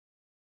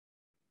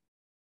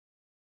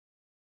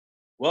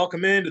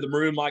Welcome into the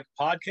Maroon Mike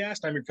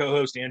podcast. I'm your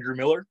co-host, Andrew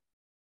Miller.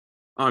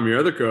 I'm your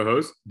other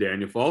co-host,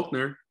 Daniel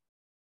Faulkner.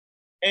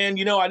 And,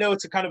 I know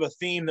it's a kind of a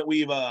theme that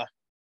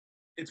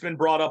it's been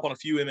brought up on a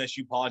few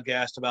MSU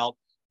podcasts about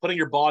putting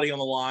your body on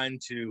the line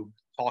to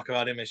talk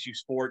about MSU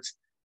sports.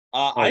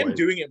 I am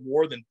doing it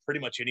more than pretty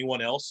much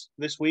anyone else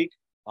this week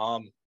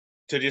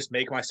to just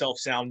make myself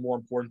sound more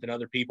important than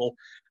other people.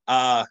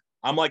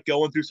 I'm like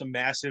going through some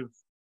massive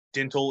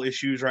dental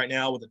issues right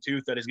now with a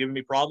tooth that has given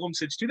me problems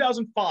since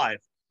 2005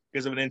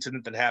 because of an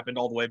incident that happened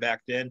all the way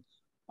back then.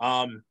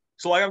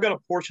 So I've got a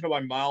portion of my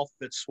mouth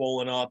that's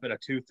swollen up and a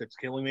tooth that's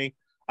killing me.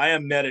 I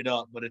am netted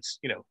up, but it's,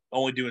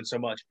 only doing so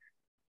much.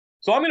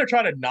 So I'm going to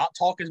try to not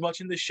talk as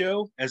much in this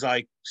show as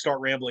I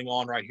start rambling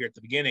on right here at the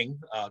beginning,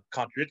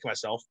 contradict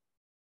myself.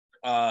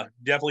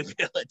 Definitely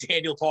let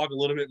Daniel talk a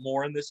little bit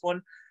more in this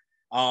one.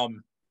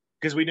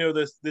 Because we know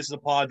this is a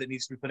pod that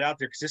needs to be put out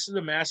there because this is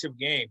a massive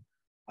game.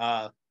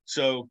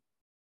 So,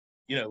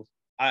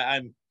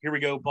 I'm here we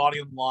go,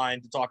 body on the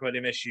line to talk about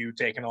MSU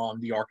taking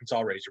on the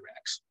Arkansas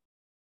Razorbacks.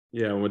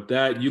 Yeah, with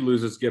that, you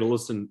losers get to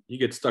listen. You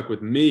get stuck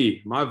with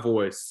me, my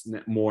voice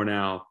more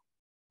now.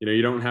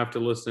 You don't have to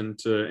listen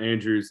to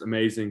Andrew's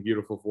amazing,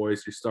 beautiful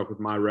voice. You're stuck with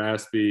my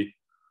raspy,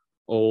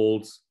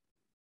 old,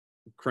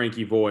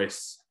 cranky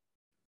voice.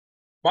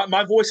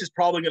 My voice is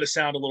probably going to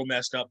sound a little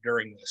messed up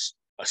during this.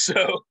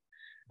 So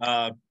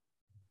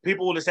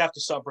people will just have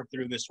to suffer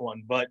through this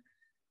one. But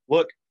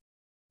look,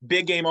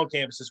 big game on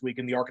campus this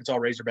weekend. The Arkansas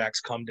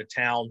Razorbacks come to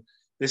town.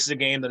 This is a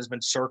game that has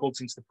been circled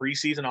since the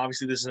preseason.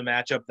 Obviously, this is a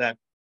matchup that,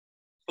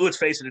 let's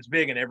face it, it's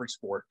big in every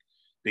sport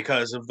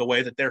because of the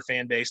way that their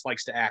fan base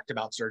likes to act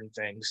about certain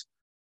things.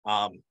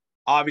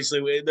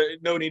 Obviously,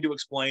 no need to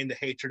explain the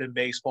hatred in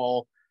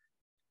baseball.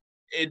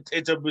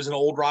 It was an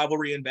old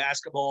rivalry in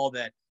basketball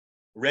that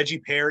Reggie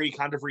Perry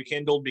kind of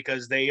rekindled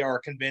because they are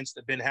convinced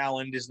that Ben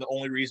Howland is the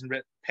only reason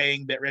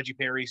paying that Reggie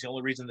Perry is the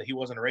only reason that he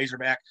wasn't a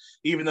Razorback,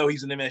 even though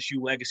he's an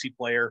MSU legacy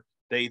player.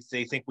 They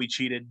think we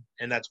cheated,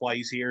 and that's why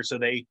he's here. So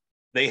they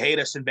hate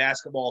us in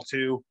basketball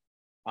too.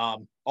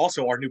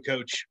 Also, our new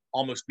coach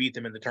almost beat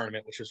them in the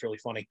tournament, which was really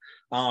funny.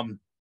 And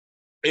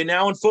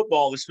now in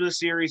football, this was a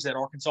series that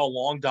Arkansas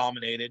long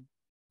dominated,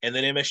 and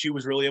then MSU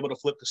was really able to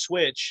flip the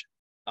switch.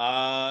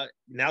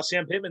 Now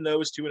Sam Pittman,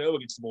 though, is 2-0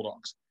 against the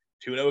Bulldogs.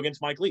 2-0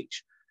 against Mike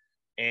Leach.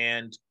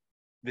 And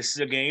this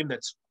is a game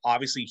that's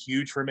obviously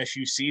huge for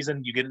MSU's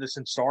season. You get this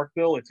in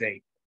Starkville. It's a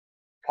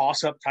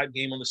toss-up type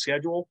game on the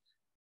schedule.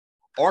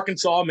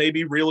 Arkansas may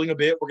be reeling a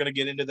bit. We're going to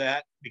get into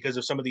that because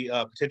of some of the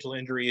potential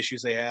injury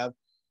issues they have.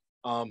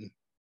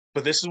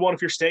 But this is one,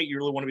 if you're state, you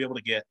really want to be able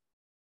to get.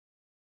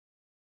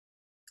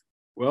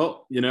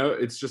 Well,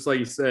 it's just like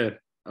you said.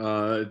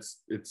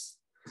 It's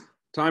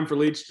time for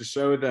Leach to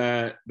show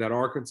that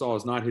Arkansas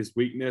is not his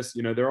weakness.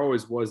 There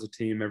always was a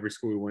team every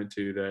school we went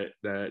to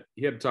that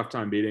he had a tough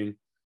time beating.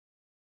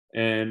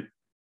 And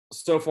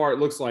so far it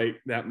looks like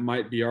that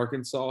might be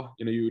Arkansas.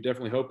 You would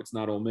definitely hope it's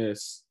not Ole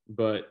Miss.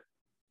 But,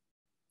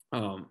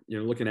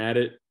 looking at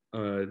it,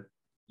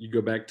 you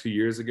go back 2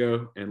 years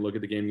ago and look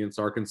at the game against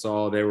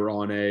Arkansas. They were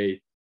on a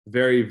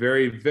very,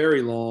 very,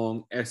 very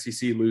long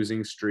SEC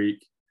losing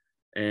streak.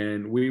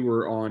 And we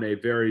were on a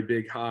very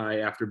big high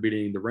after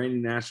beating the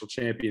reigning national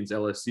champions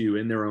LSU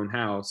in their own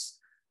house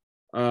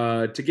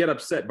to get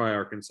upset by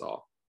Arkansas.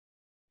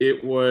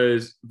 It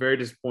was very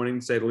disappointing,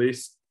 to say the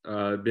least,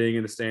 being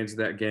in the stands of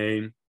that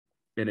game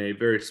in a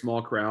very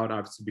small crowd,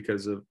 obviously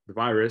because of the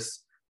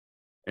virus.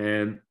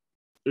 And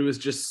it was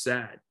just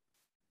sad.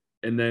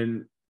 And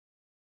then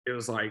it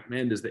was like,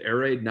 man, does the air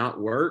raid not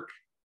work?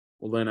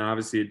 Well, then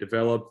obviously it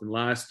developed. And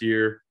last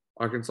year,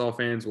 Arkansas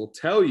fans will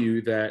tell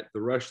you that the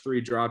rush 3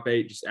 drop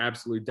 8 just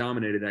absolutely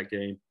dominated that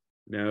game.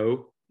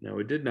 No,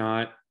 it did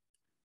not.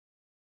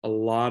 A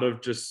lot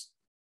of just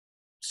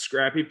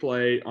scrappy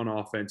play on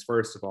offense,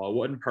 first of all. It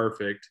wasn't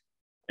perfect.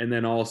 And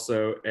then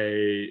also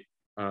 3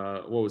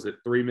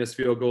 missed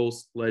field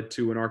goals led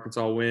to an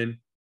Arkansas win.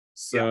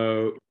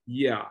 So,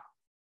 yeah,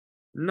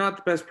 not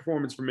the best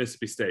performance for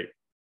Mississippi State.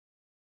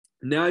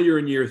 Now you're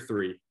in year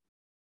 3.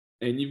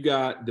 And you've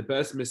got the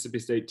best Mississippi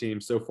State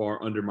team so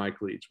far under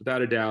Mike Leach.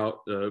 Without a doubt,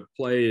 the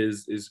play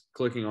is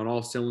clicking on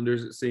all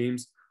cylinders, it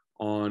seems,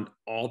 on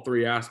all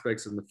 3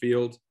 aspects of the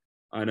field.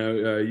 I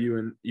know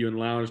you and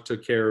Lounge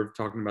took care of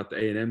talking about the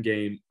A&M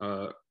game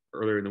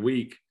earlier in the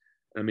week.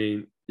 I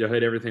mean, you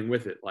hit everything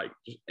with it. Like,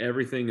 just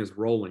everything is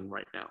rolling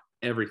right now.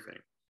 Everything.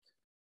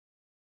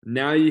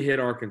 Now you hit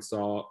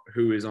Arkansas,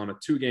 who is on a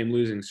 2-game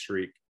losing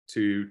streak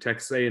to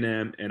Texas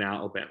A&M and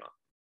Alabama.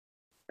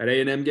 At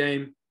A&M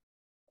game,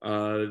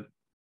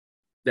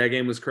 that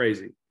game was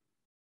crazy.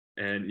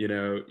 And,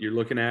 you're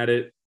looking at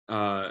it,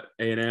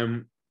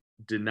 A&M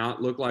did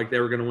not look like they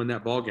were going to win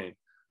that ball game.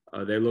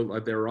 They looked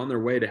like they were on their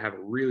way to have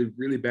a really,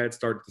 really bad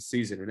start to the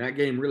season. And that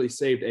game really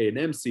saved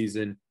A&M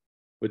season,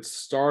 which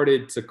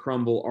started to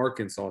crumble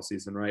Arkansas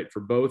season, right? For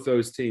both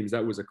those teams,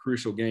 that was a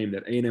crucial game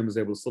that A&M was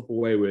able to slip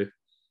away with.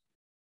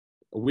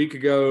 A week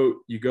ago,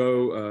 you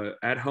go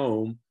at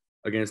home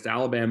against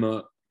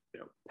Alabama,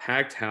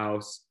 packed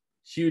house,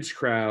 huge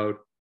crowd,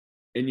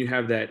 and you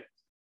have that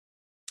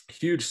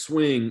huge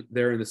swing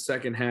there in the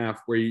second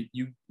half where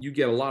you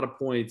get a lot of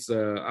points.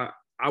 I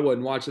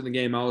wasn't watching the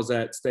game. I was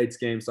at State's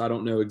game, so I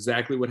don't know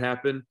exactly what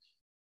happened.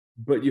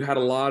 But you had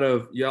a lot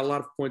of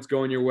points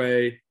going your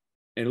way,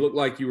 and it looked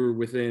like you were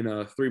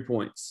within 3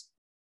 points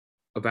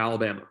of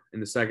Alabama in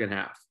the second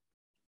half.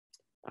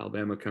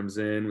 Alabama comes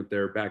in with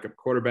their backup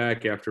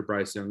quarterback after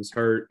Bryce Young's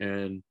hurt,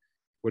 and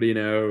what do you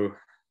know?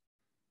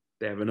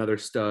 They have another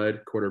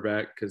stud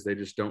quarterback because they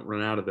just don't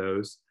run out of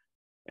those.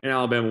 And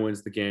Alabama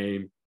wins the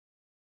game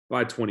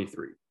by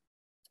 23.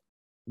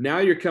 Now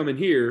you're coming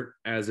here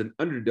as an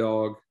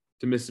underdog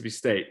to Mississippi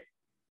State.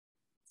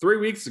 3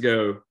 weeks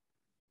ago,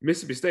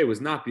 Mississippi State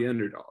was not the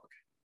underdog.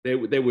 They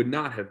would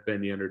not have been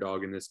the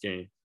underdog in this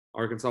game.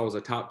 Arkansas was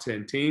a top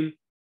 10 team.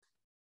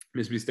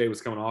 Mississippi State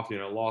was coming off,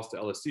 loss to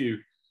LSU.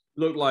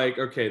 Looked like,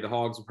 okay, the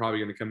Hogs were probably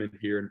going to come in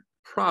here and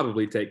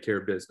probably take care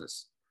of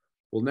business.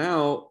 Well,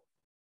 now,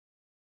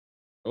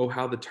 oh,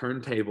 how the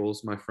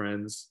turntables, my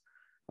friends.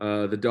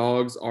 The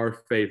Dogs are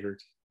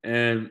favored.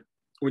 And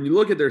when you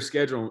look at their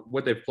schedule,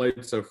 what they've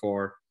played so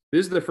far,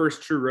 this is the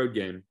first true road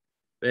game.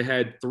 They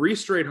had 3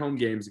 straight home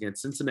games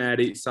against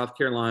Cincinnati, South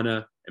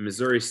Carolina, and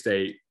Missouri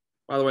State.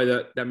 By the way,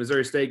 that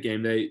Missouri State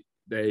game,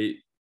 they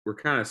were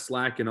kind of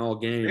slacking all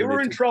game. They were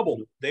in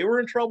trouble. They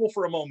were in trouble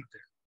for a moment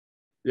there.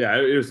 Yeah,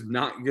 it was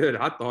not good.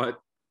 I thought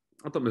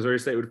Missouri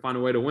State would find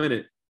a way to win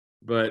it,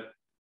 but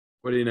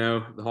what do you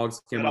know? The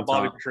Hogs came on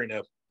Bobby top.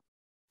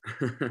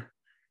 Petrino.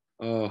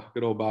 Oh,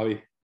 good old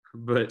Bobby.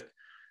 But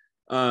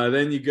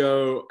then you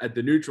go at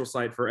the neutral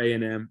site for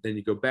A&M. Then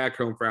you go back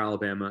home for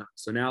Alabama.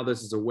 So now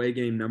this is away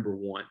game number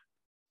 1.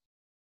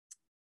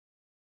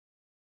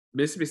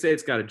 Mississippi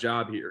State's got a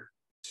job here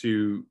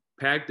to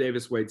pack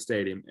Davis-Wade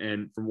Stadium.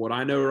 And from what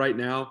I know right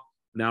now,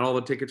 not all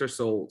the tickets are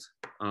sold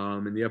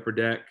in the upper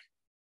deck.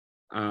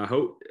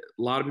 Hope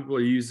a lot of people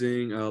are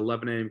using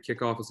 11 a.m.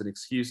 kickoff as an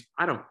excuse.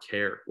 I don't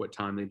care what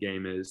time the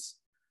game is.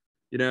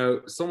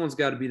 Someone's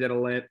got to be that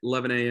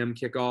 11 a.m.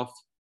 kickoff.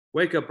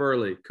 Wake up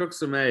early, cook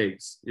some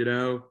eggs,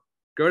 go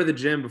to the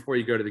gym before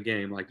you go to the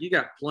game. Like, you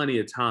got plenty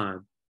of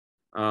time.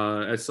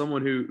 As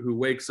someone who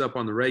wakes up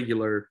on the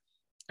regular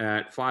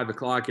at 5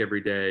 o'clock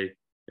every day,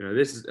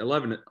 this is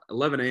 11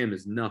 a.m.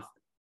 is nothing.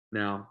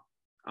 Now,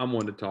 I'm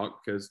one to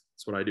talk because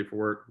that's what I do for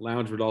work.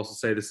 Lounge would also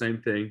say the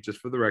same thing, just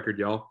for the record,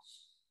 y'all.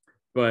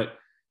 But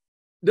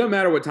it doesn't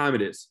matter what time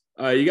it is.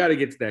 You got to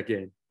get to that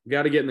game. You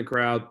got to get in the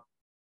crowd.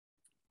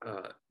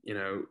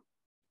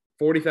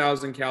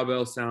 40,000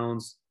 cowbell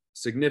sounds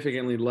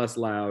significantly less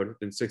loud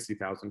than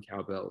 60,000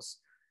 cowbells.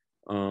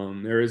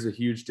 There is a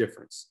huge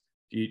difference.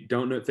 If you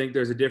don't think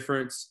there's a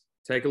difference,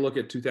 take a look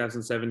at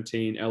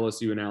 2017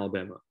 LSU and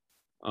Alabama.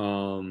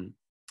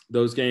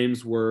 Those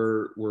games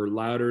were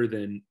louder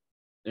than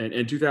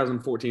and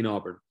 2014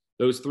 Auburn.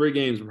 Those 3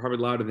 games were probably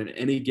louder than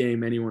any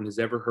game anyone has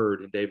ever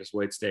heard in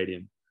Davis-Wade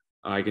Stadium.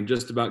 I can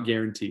just about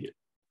guarantee it.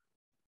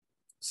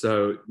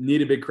 So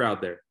need a big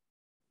crowd there.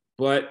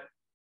 But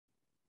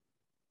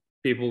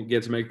people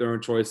get to make their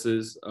own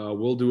choices.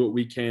 We'll do what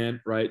we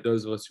can, right?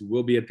 Those of us who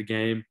will be at the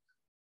game.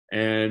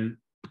 And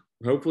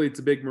hopefully it's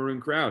a big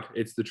maroon crowd.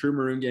 It's the true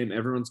maroon game.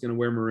 Everyone's going to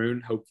wear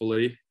maroon,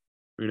 hopefully.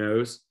 Who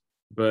knows?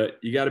 But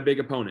you got a big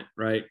opponent,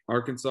 right?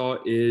 Arkansas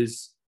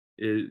is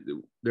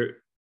there.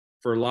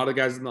 For a lot of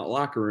guys in that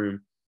locker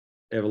room,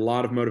 they have a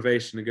lot of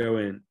motivation to go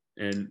in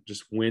and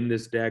just win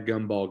this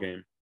dadgum ball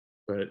game.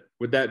 But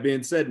with that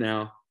being said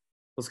now,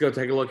 let's go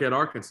take a look at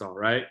Arkansas,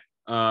 right?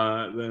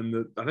 I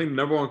think the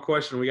number one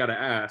question we got to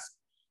ask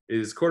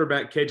is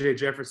quarterback KJ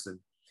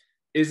Jefferson.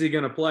 Is he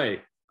going to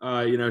play?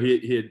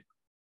 He had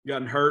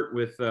gotten hurt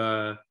with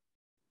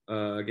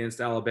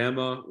against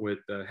Alabama with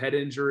a head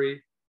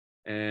injury.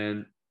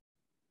 And,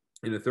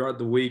 throughout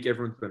the week,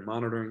 everyone's been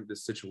monitoring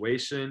this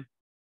situation.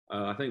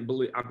 I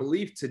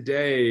believe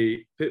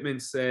today Pittman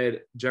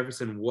said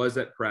Jefferson was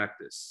at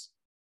practice.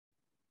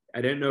 I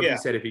didn't know if he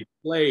said if he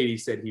played. He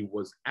said he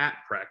was at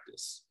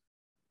practice.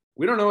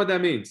 We don't know what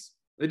that means.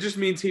 It just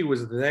means he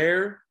was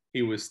there.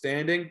 He was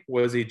standing.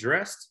 Was he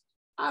dressed?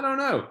 I don't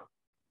know.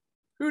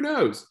 Who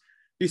knows?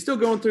 He's still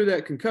going through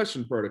that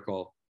concussion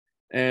protocol.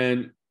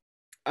 And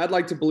I'd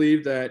like to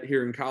believe that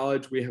here in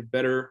college we have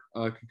better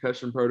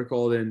concussion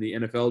protocol than the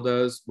NFL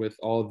does with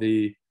all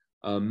the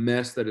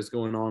mess that is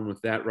going on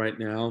with that right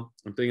now.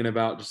 I'm thinking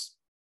about just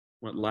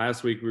what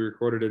last week we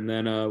recorded, and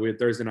then we had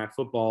Thursday Night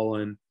Football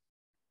and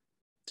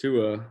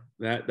Tua.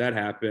 That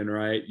happened,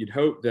 right? You'd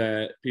hope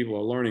that people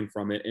are learning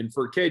from it, and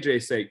for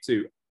KJ's sake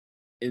too.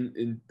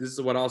 And this is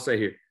what I'll say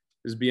here: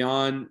 is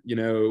beyond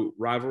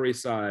rivalry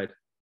side.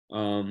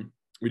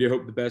 We do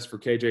hope the best for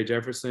KJ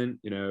Jefferson.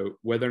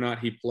 Whether or not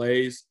he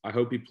plays, I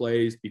hope he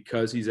plays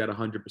because he's at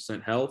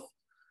 100% health.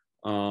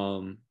 I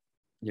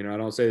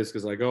don't say this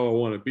because I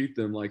want to beat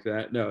them like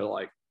that. No,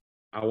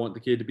 I want the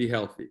kid to be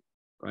healthy,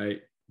 right?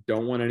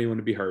 Don't want anyone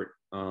to be hurt.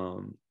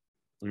 And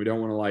we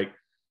don't want to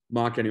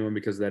mock anyone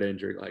because of that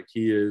injury.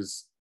 He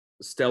is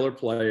a stellar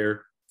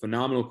player,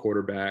 phenomenal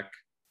quarterback,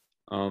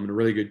 and a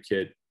really good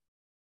kid.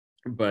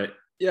 But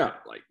yeah,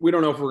 we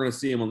don't know if we're going to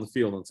see him on the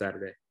field on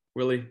Saturday.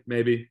 Will he?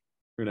 Maybe.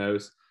 Who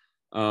knows?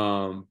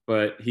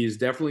 But he's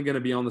definitely going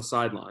to be on the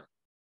sideline.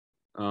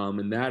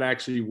 And that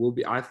actually will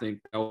be, I think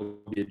that will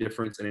be a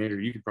difference. And Andrew,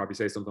 you could probably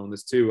say something on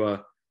this too.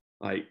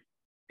 Like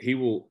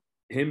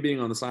him being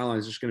on the sideline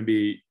is just going to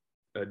be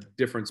a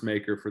difference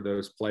maker for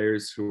those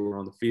players who are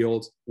on the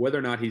field, whether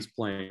or not he's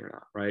playing or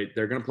not, right?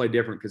 They're going to play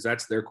different because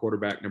that's their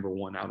quarterback number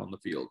one out on the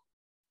field.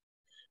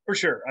 For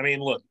sure. I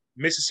mean, look,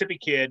 Mississippi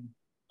kid.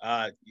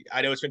 I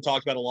know it's been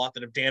talked about a lot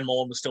that if Dan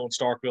Mullen was still in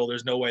Starkville,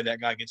 there's no way that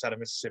guy gets out of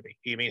Mississippi.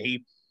 I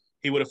mean,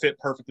 he would have fit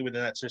perfectly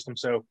within that system.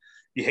 So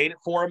you hate it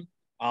for him.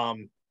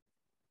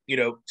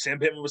 Sam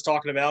Pittman was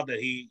talking about that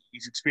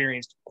he's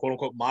experienced quote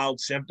unquote mild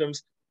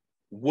symptoms.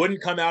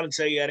 Wouldn't come out and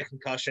say he had a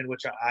concussion,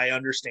 which I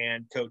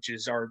understand.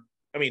 Coaches are.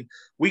 I mean,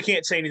 we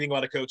can't say anything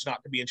about a coach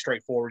not being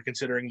straightforward,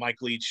 considering Mike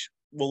Leach,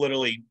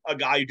 literally a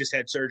guy who just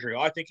had surgery.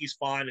 Oh, I think he's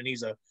fine, and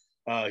he's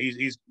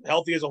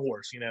healthy as a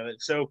horse.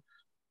 So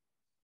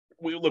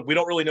we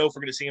don't really know if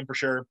we're going to see him for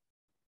sure.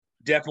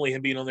 Definitely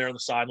him being on there on the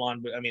sideline,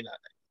 but I mean,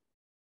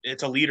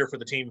 it's a leader for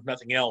the team, if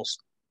nothing else,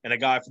 and a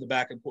guy for the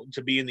backup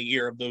to be in the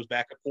ear of those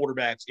backup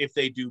quarterbacks if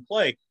they do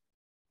play.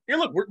 Here,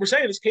 look, we're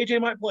saying this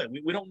KJ might play.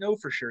 We don't know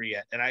for sure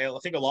yet, and I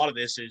think a lot of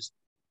this is,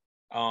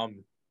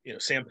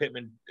 Sam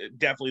Pittman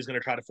definitely is going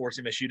to try to force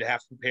MSU to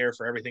have to prepare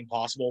for everything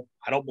possible.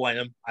 I don't blame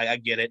him. I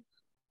get it.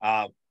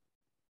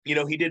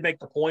 He did make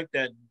the point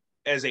that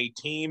as a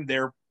team,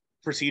 their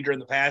procedure in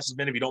the past has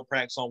been if you don't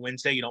practice on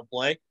Wednesday, you don't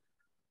play.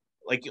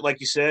 Like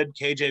you said,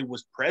 KJ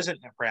was present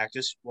at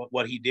practice.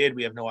 What he did,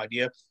 we have no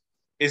idea.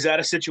 Is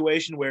that a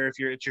situation where if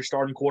it's your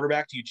starting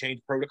quarterback, do you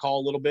change protocol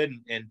a little bit?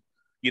 And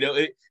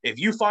if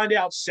you find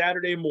out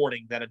Saturday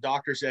morning that a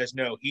doctor says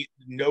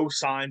no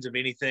signs of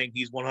anything,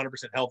 he's 100%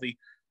 healthy,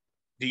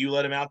 do you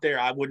let him out there?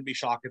 I wouldn't be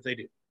shocked if they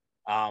do.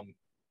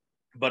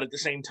 But at the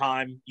same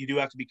time, you do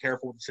have to be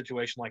careful with a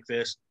situation like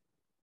this.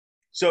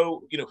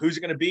 So, who's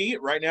it going to be?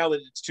 Right now,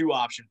 it's two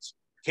options.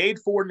 Cade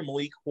Forden and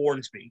Malik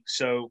Hornsby.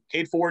 So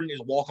Cade Forden is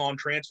a walk-on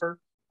transfer.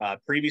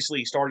 Previously,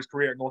 he started his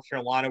career at North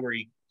Carolina where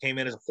he came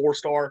in as a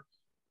 4-star.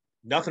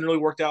 Nothing really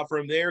worked out for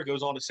him there.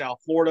 Goes on to South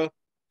Florida.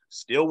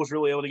 Still was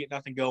really able to get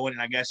nothing going.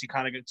 And I guess he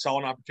kind of saw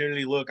an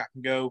opportunity. Look, I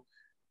can go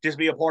just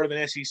be a part of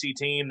an SEC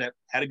team that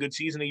had a good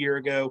season a year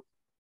ago,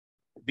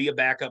 be a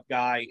backup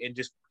guy, and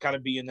just kind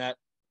of be in that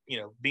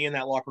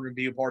locker room,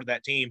 be a part of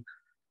that team.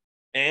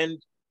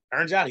 And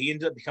turns out he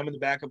ended up becoming the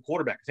backup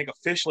quarterback. I think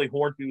officially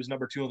Hornsby was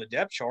number 2 on the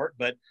depth chart,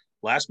 but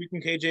last week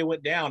when KJ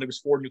went down, it was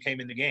Forden who came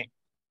in the game.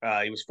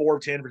 He was 4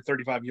 of 10 for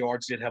 35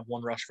 yards, did have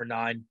one rush for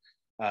 9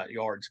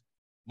 yards.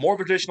 More of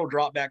a traditional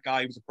drop back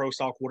guy. He was a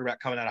pro-style quarterback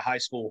coming out of high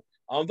school.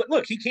 But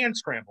look, he can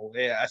scramble.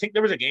 I think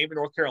there was a game in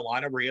North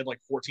Carolina where he had like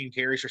 14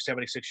 carries for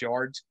 76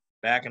 yards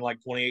back in like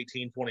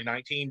 2018,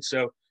 2019.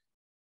 So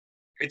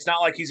it's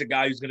not like he's a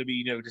guy who's going to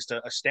be, just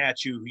a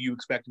statue who you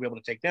expect to be able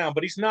to take down,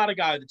 but he's not a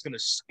guy that's going to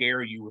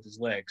scare you with his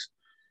legs.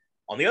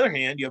 On the other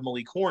hand, you have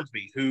Malik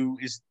Hornsby, who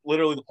is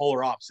literally the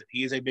polar opposite.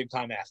 He is a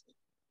big-time athlete.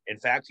 In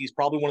fact, he's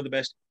probably one of the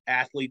best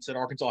athletes that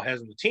Arkansas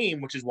has on the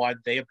team, which is why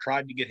they have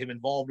tried to get him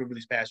involved over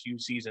these past few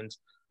seasons,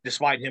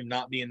 despite him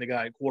not being the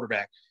guy at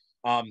quarterback.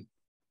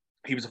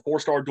 He was a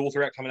 4-star dual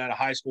threat coming out of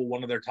high school,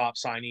 one of their top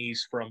signees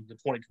from the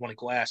 2020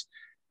 class.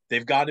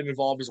 They've got him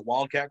involved as a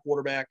Wildcat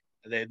quarterback.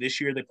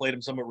 This year they played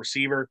him some at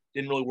receiver.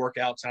 Didn't really work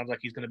out. Sounds like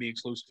he's going to be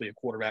exclusively a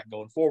quarterback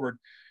going forward.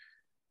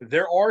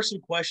 There are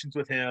some questions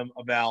with him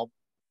about,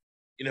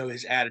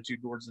 his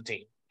attitude towards the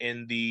team.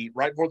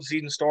 Right before the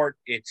season start,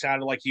 it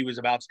sounded like he was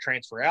about to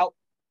transfer out.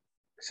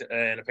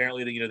 And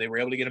apparently, they were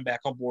able to get him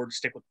back on board to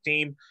stick with the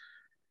team.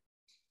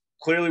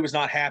 Clearly was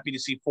not happy to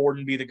see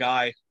Forden be the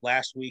guy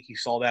last week. He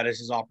saw that as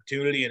his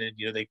opportunity,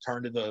 and they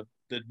turned to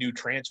the new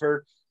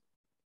transfer.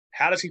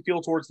 How does he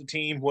feel towards the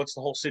team? What's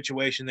the whole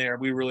situation there?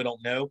 We really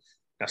don't know.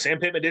 Now, Sam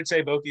Pittman did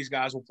say both these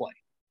guys will play.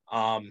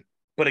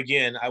 But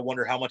again, I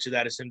wonder how much of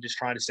that is him just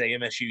trying to say,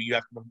 MSU, you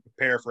have to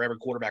prepare for every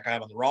quarterback I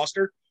have on the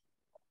roster.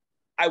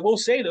 I will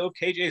say, though, if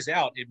KJ's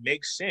out, it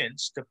makes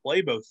sense to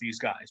play both these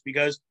guys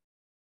because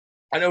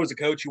I know as a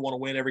coach, you want to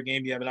win every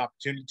game you have an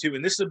opportunity to.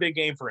 And this is a big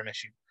game for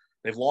MSU.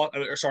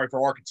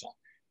 For Arkansas.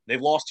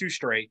 They've lost 2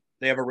 straight.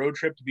 They have a road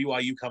trip to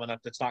BYU coming up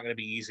that's not going to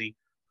be easy.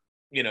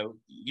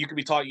 You could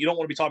be talking. You don't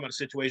want to be talking about a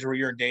situation where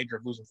you're in danger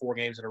of losing 4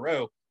 games in a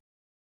row.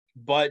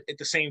 But at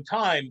the same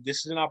time,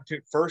 this is an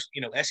opportunity. First,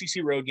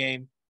 SEC road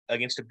game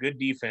against a good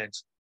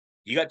defense.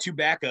 You got 2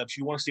 backups.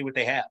 You want to see what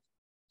they have.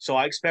 So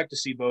I expect to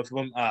see both of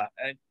them.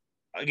 And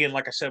again,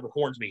 like I said with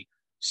Hornsby,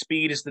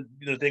 speed is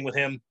the thing with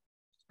him.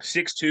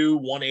 6'2",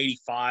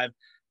 185.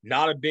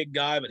 Not a big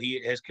guy, but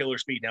he has killer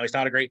speed. Now he's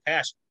not a great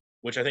passer,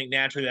 which I think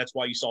naturally that's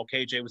why you saw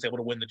KJ was able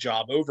to win the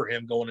job over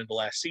him going into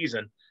last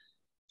season.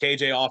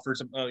 KJ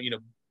offers,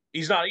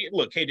 he's not –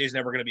 look, KJ's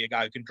never going to be a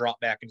guy who can drop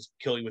back and just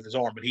kill you with his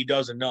arm, but he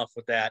does enough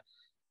with that.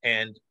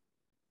 And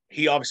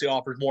he obviously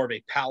offers more of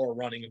a power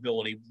running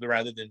ability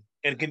rather than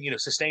 – and can,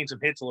 sustain some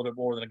hits a little bit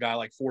more than a guy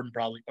like Hornsby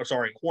probably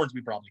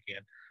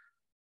can.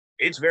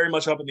 It's very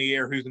much up in the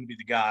air who's going to be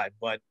the guy.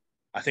 But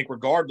I think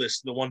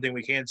regardless, the one thing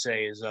we can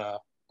say is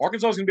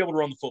Arkansas is going to be able to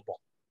run the football.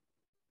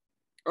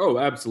 Oh,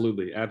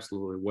 absolutely.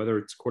 Absolutely. Whether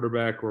it's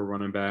quarterback or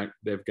running back,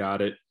 they've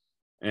got it.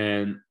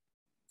 And,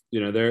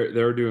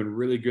 they're doing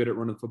really good at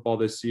running football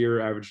this year,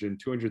 averaging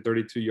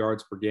 232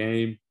 yards per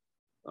game.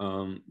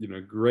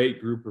 Great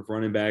group of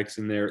running backs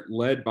in there,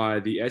 led by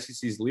the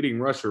SEC's leading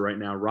rusher right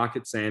now,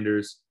 Rocket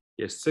Sanders.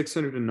 He has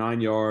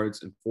 609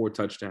 yards and 4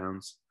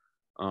 touchdowns.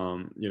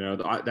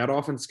 That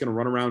offense is going to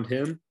run around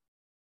him.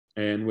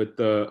 And with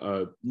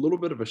a little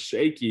bit of a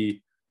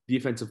shaky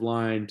defensive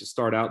line to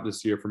start out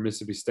this year for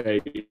Mississippi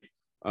State,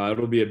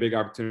 it'll be a big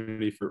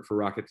opportunity for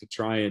Rocket to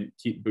try and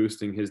keep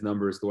boosting his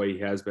numbers the way he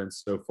has been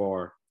so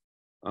far.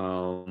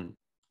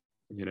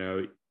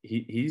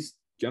 He's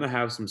going to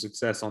have some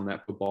success on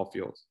that football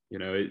field.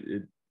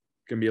 It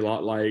can be a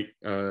lot like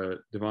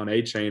Devon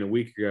A-Chain a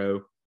week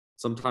ago.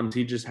 Sometimes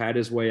he just had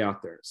his way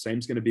out there.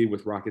 Same's going to be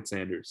with Rocket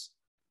Sanders.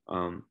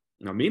 Now,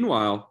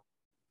 meanwhile,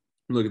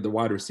 look at the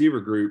wide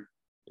receiver group.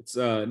 It's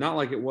not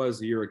like it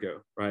was a year ago,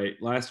 right?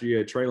 Last year, you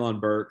had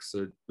Treylon Burks,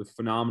 the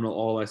phenomenal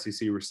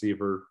all-SEC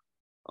receiver.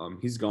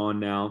 He's gone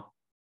now.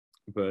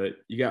 But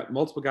you got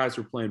multiple guys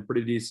who are playing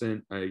pretty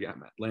decent. You got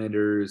Matt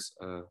Landers,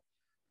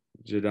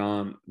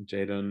 Jadon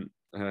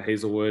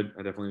Hazelwood.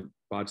 I definitely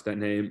botched that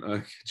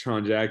name.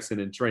 Tron Jackson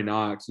and Trey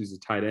Knox, who's a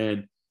tight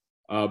end.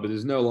 But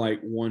there's no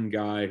one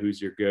guy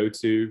who's your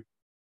go-to.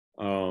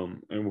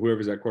 And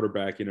whoever's at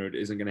quarterback, it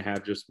isn't going to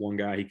have just one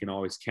guy he can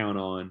always count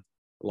on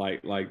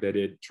like they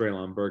did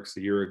Treylon Burks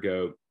a year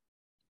ago.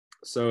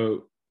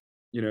 So,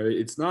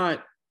 it's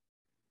not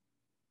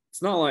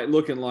like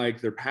looking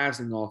like their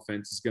passing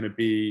offense is going to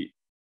be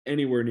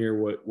anywhere near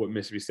what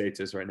Mississippi State's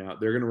is right now.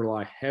 They're going to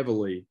rely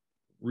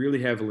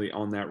really heavily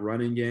on that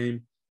running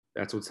game.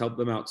 That's what's helped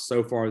them out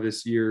so far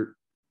this year.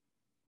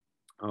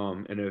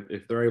 And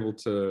if they're able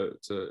to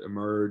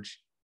emerge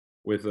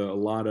with a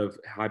lot of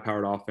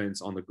high-powered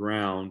offense on the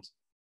ground,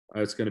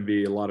 it's going to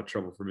be a lot of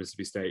trouble for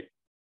Mississippi State.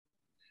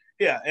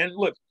 Yeah, and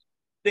look,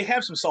 they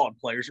have some solid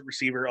players at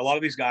receiver. A lot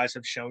of these guys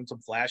have shown some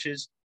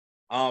flashes,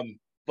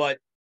 but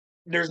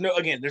there's no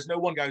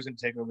one guy who's going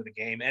to take over the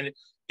game. And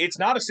it's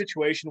not a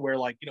situation where,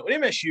 at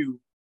MSU,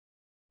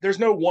 there's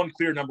no one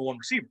clear number one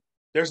receiver.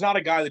 There's not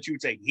a guy that you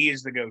would say he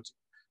is the go-to.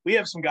 We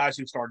have some guys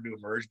who've started to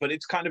emerge, but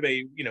it's kind of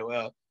a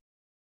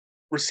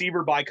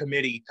receiver by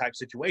committee type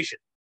situation.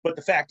 But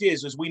the fact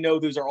is we know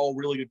those are all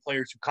really good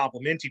players who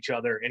complement each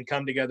other and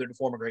come together to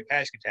form a great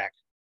passing attack.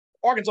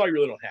 Arkansas, you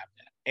really don't have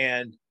that.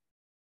 And,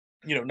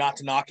 not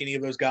to knock any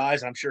of those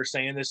guys, I'm sure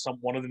saying this,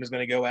 one of them is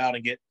going to go out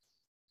and get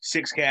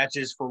 6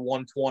 catches for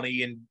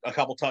 120 and a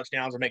couple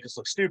touchdowns and make us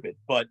look stupid.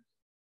 But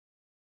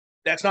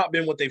that's not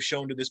been what they've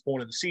shown to this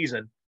point of the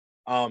season.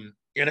 And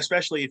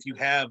especially if you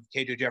have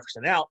KJ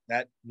Jefferson out,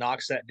 that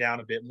knocks that down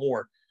a bit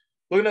more.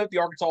 Looking at the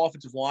Arkansas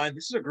offensive line,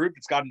 this is a group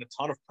that's gotten a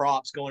ton of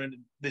props going into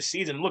this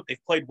season. And look,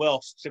 they've played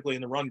well, particularly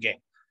in the run game.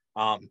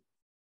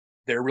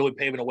 They're really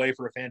paving a way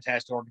for a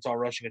fantastic Arkansas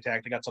rushing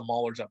attack. They got some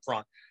maulers up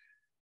front.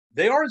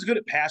 They aren't as good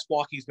at pass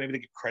blocking as maybe they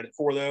get credit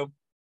for, though.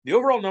 The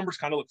overall numbers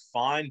kind of look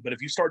fine, but if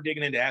you start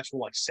digging into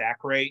actual sack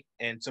rate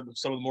and some of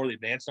the more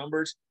advanced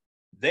numbers,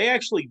 they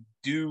actually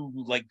do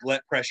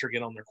let pressure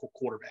get on their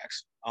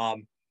quarterbacks.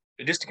 And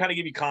just to kind of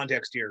give you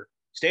context here,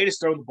 State has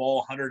thrown the ball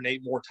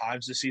 108 more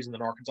times this season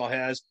than Arkansas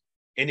has,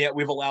 and yet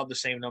we've allowed the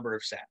same number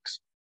of sacks.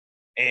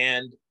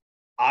 And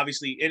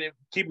obviously,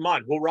 keep in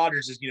mind, Will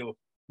Rogers is,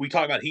 we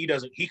talk about he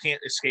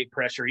can't escape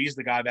pressure. He's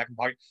the guy back in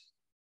pocket.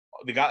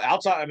 The guy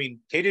outside,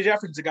 KJ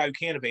Jefferson's the guy who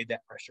can't evade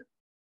that pressure.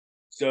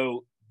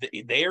 So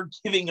they are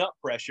giving up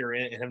pressure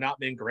and have not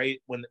been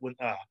great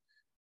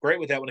great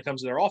with that when it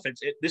comes to their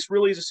offense. This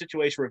really is a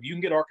situation where if you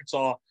can get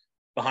Arkansas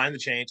behind the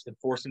chains and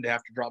force them to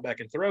have to drop back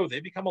and throw, they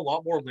become a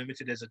lot more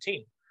limited as a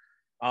team.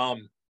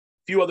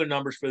 Few other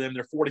numbers for them.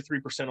 They're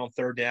 43% on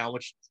third down,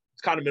 which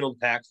is kind of middle of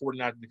the pack,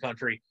 49th in the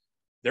country.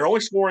 They're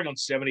only scoring on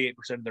 78%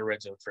 of their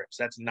red zone trips.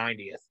 That's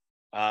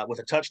 90th, with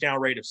a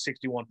touchdown rate of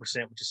 61%,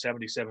 which is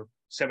 77th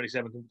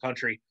in the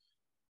country.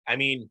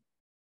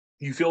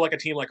 You feel like a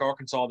team like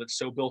Arkansas that's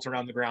so built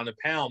around the ground and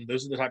pound,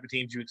 those are the type of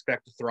teams you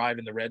expect to thrive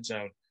in the red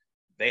zone.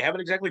 They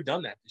haven't exactly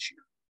done that this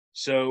year.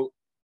 So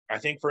I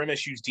think for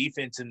MSU's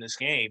defense in this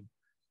game,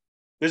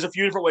 there's a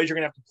few different ways you're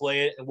going to have to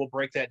play it, and we'll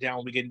break that down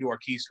when we get into our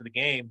keys for the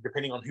game,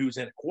 depending on who's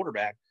in at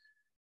quarterback.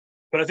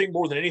 But I think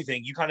more than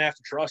anything, you kind of have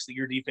to trust that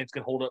your defense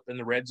can hold up in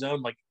the red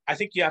zone. I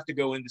think you have to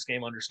go in this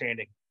game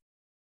understanding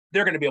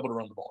they're going to be able to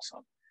run the ball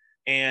some.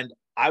 And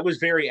I was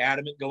very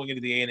adamant going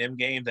into the A&M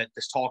game that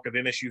this talk of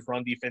MSU's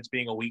run defense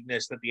being a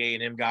weakness that the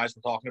A&M guys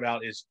were talking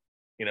about is,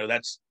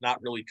 that's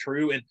not really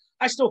true. And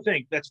I still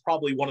think that's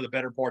probably one of the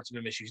better parts of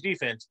MSU's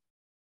defense.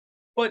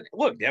 But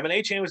look, Devon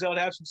A-Chain was able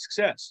to have some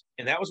success,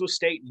 and that was with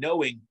State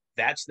knowing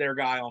that's their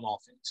guy on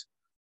offense.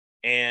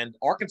 And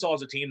Arkansas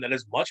is a team that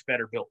is much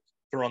better built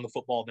to run the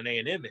football than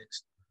A&M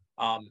is.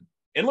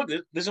 And look,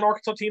 this is an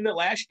Arkansas team that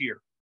last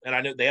year, and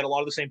I know they had a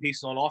lot of the same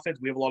pieces on offense.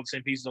 We have a lot of the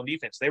same pieces on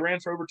defense. They ran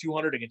for over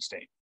 200 against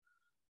State.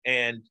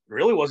 And it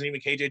really wasn't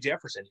even KJ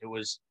Jefferson. It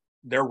was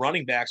their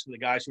running backs were the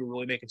guys who were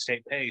really making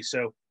State pay.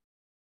 So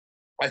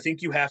I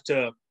think you have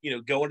to,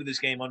 go into this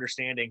game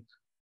understanding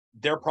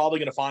they're probably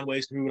going to find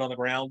ways to move it on the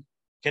ground.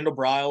 Kendall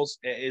Briles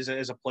as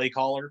a play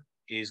caller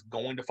is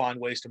going to find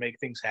ways to make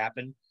things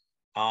happen.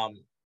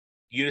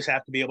 You just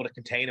have to be able to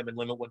contain them and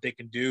limit what they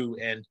can do.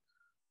 And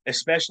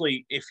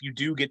especially if you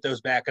do get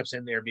those backups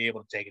in there, be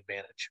able to take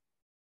advantage.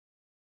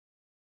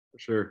 For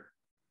sure.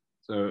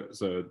 So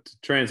to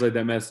translate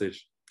that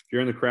message, if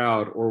you're in the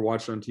crowd or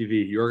watching on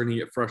TV, you're going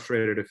to get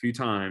frustrated a few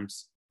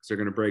times because they're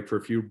going to break for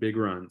a few big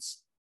runs.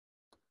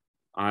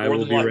 I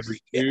will be ready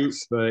too,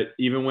 yes. but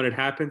even when it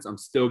happens, I'm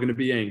still going to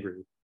be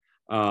angry.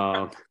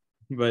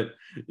 But,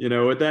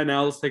 with that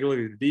now, let's take a look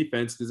at the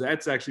defense, because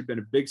that's actually been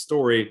a big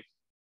story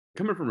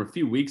coming from a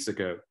few weeks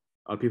ago.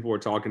 People were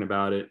talking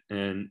about it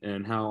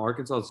and how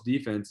Arkansas's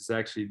defense has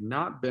actually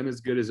not been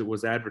as good as it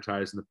was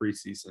advertised in the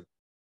preseason.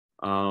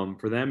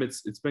 For them,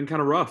 it's been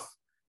kind of rough.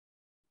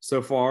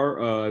 So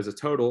far, as a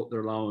total,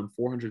 they're allowing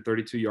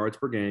 432 yards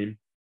per game.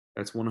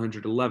 That's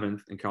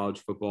 111th in college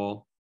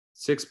football.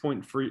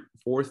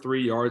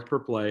 6.43 yards per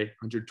play,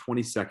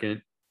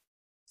 122nd.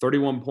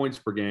 31 points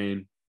per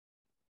game,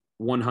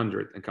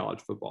 100th in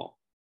college football.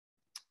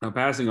 Now,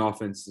 passing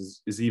offense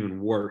is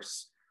even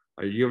worse.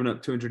 You're giving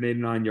up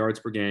 289 yards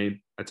per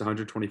game. That's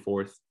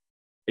 124th.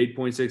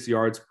 8.6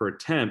 yards per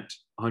attempt,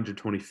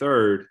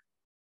 123rd.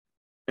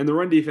 And the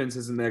run defense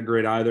isn't that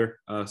great either.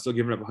 Still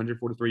giving up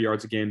 143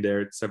 yards a game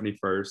there at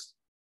 71st.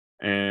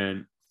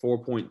 And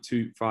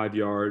 4.25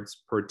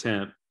 yards per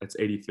attempt. That's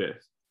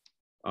 85th.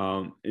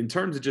 In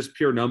terms of just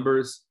pure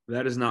numbers,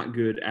 that is not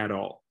good at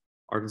all.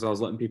 Arkansas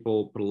is letting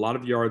people put a lot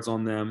of yards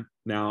on them.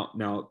 Now,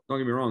 don't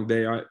get me wrong.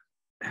 They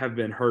have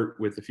been hurt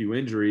with a few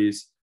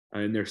injuries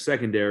in their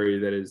secondary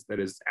that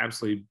is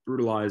absolutely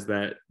brutalized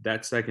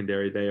that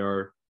secondary. They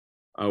are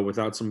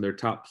without some of their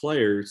top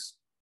players.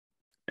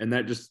 And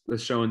that just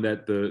is showing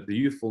that the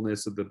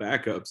youthfulness of the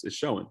backups is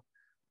showing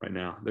right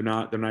now. They're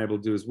not able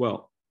to do as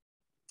well.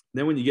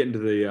 Then when you get into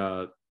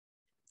the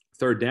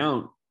third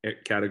down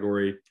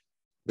category,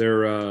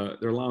 they're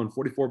allowing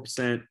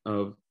 44%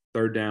 of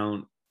third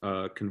down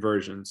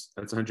conversions.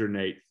 That's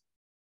 108th.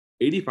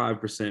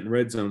 85% in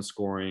red zone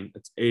scoring.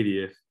 That's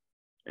 80th.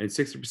 And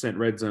 60%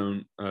 red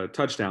zone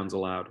touchdowns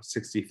allowed.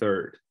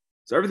 63rd.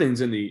 So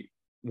everything's in the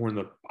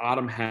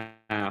bottom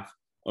half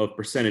of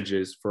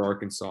percentages for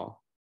Arkansas.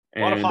 A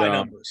lot of high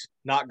numbers,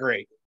 not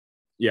great.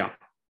 Yeah.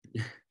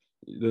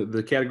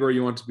 The category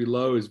you want to be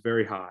low is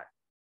very high.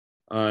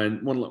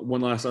 And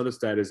one last other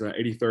stat is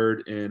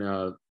 83rd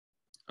in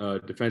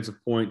defensive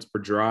points per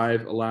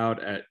drive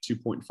allowed at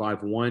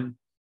 2.51.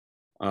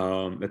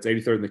 That's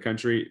 83rd in the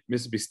country.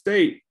 Mississippi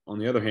State, on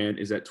the other hand,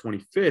 is at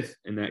 25th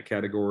in that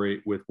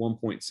category with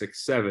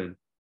 1.67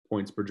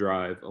 points per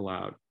drive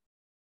allowed.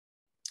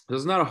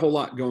 There's not a whole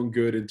lot going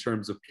good in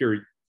terms of pure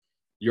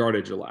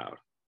yardage allowed.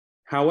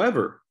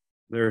 However,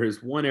 there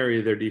is one area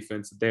of their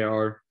defense that they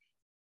are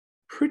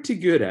pretty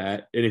good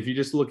at. And if you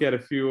just look at a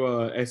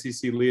few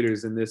SEC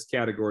leaders in this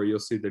category, you'll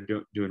see they're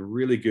doing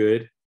really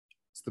good.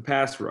 It's the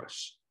pass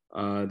rush.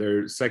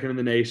 They're second in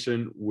the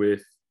nation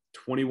with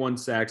 21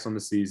 sacks on the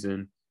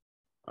season.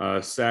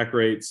 Sack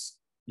rates,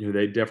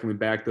 they definitely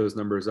back those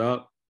numbers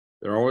up.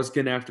 They're always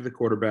getting after the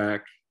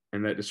quarterback,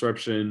 and that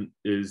disruption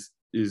is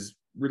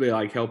really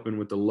like helping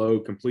with the low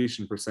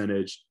completion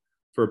percentage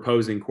for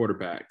opposing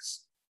quarterbacks.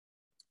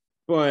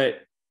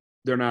 But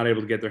they're not able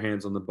to get their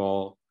hands on the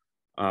ball.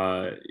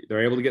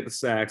 They're able to get the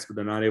sacks,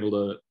 but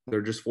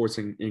they're just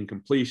forcing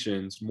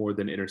incompletions more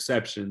than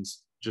interceptions.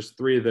 Just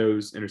 3 of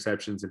those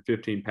interceptions and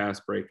 15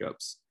 pass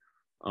breakups.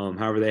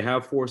 However, they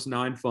have forced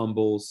 9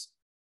 fumbles,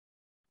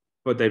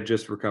 but they've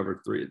just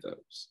recovered 3 of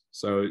those.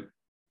 So,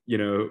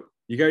 you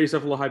got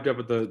yourself a little hyped up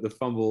with the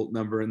fumble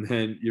number, and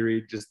then you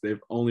read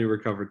they've only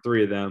recovered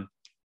 3 of them.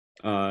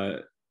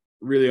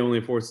 Really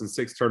only forcing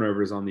 6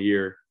 turnovers on the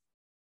year.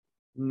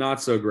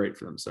 Not so great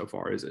for them so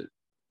far, is it?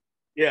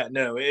 Yeah,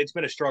 no, it's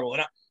been a struggle.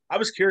 And I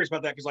was curious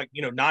about that because,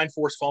 9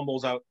 forced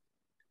fumbles out.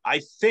 I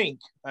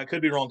think I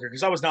could be wrong here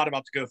because I was not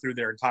about to go through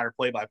their entire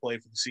play-by-play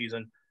for the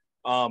season.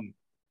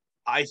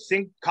 I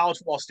think college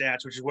football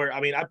stats, which is where,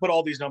 I put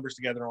all these numbers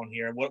together on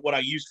here. And what I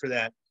used for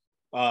that,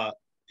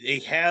 they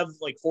have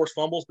forced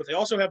fumbles, but they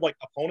also have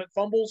opponent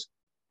fumbles.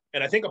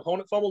 And I think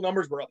opponent fumble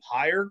numbers were up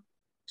higher.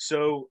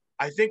 So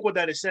I think what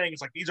that is saying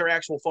is these are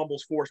actual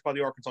fumbles forced by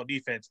the Arkansas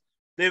defense.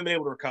 They haven't been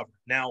able to recover.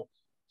 Now,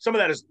 some of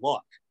that is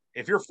luck.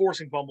 If you're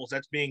forcing fumbles,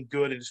 that's being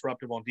good and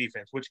disruptive on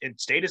defense, and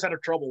State has had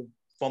trouble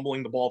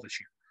fumbling the ball this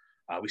year.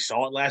 We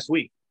saw it last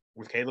week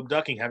with Caleb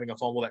Ducking having a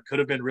fumble that could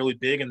have been really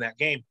big in that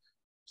game.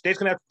 State's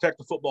going to have to protect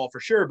the football for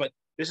sure, but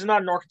this is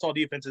not an Arkansas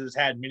defense that has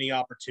had many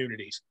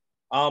opportunities.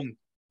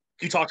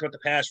 You talked about the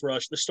pass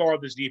rush. The star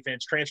of this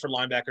defense, transfer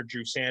linebacker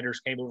Drew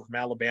Sanders, came over from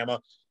Alabama.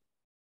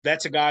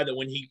 That's a guy that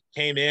when he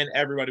came in,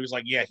 everybody was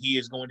like, yeah, he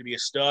is going to be a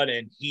stud,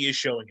 and he is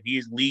showing it.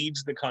 He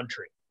leads the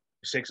country.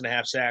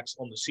 6.5 sacks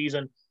on the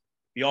season.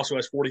 He also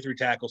has 43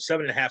 tackles,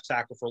 7.5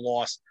 tackle for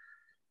loss.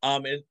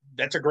 And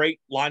that's a great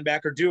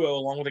linebacker duo,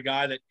 along with a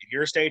guy that, if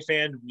you're a State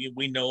fan,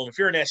 we know him. If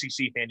you're an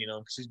SEC fan, you know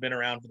him because he's been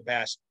around for the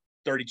past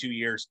 32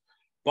 years.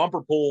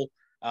 Bumper Pool,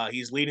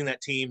 he's leading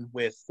that team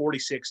with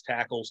 46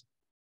 tackles.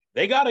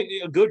 They got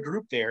a good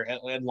group there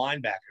at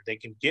linebacker. They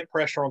can get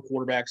pressure on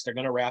quarterbacks. They're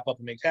going to wrap up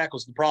and make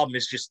tackles. The problem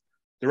is just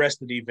the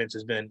rest of the defense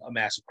has been a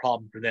massive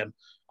problem for them.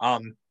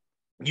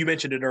 You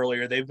mentioned it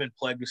earlier. They've been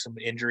plagued with some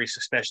injuries,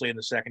 especially in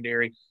the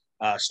secondary.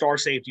 Star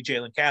safety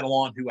Jalen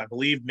Catalon, who I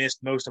believe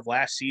missed most of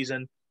last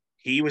season,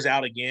 he was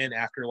out again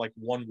after like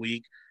 1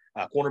 week.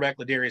 Cornerback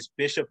Ladarius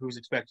Bishop, who's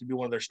expected to be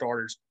one of their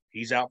starters,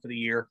 he's out for the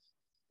year.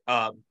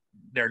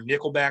 Their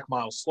nickelback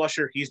Miles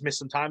Slusher, he's missed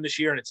some time this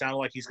year, and it sounded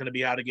like he's going to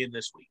be out again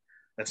this week.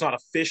 That's not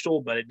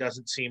official, but it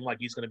doesn't seem like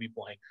he's going to be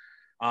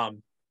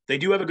playing. They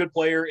do have a good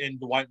player in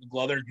Dwight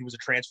McGlothern, who was a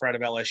transfer out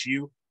of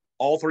LSU.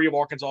 All 3 of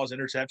Arkansas's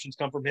interceptions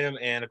come from him,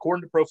 and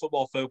according to Pro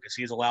Football Focus,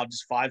 he's allowed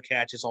just 5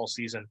 catches all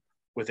season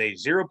with a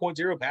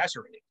 0.0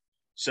 passer rating.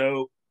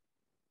 So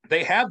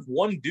they have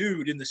one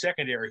dude in the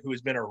secondary who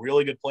has been a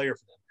really good player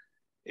for them.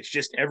 It's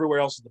just everywhere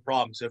else is the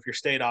problem. So if you're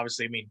State,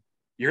 obviously, I mean,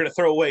 you're going to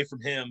throw away from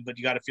him, but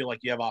you got to feel like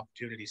you have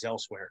opportunities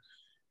elsewhere.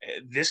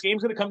 This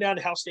game's going to come down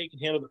to how State can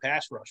handle the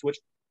pass rush, which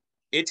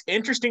it's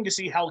interesting to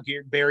see how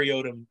Barry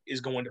Odom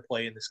is going to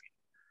play in this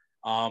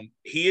game.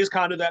 He is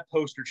kind of that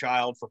poster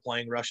child for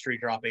playing rush 3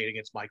 drop 8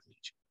 against Mike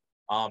Leach.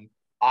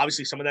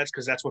 Obviously, some of that's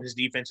because that's what his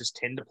defenses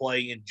tend to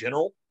play in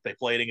general. They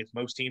play it against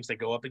most teams they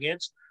go up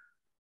against.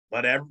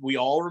 But we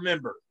all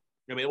remember,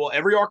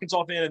 every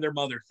Arkansas fan and their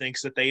mother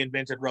thinks that they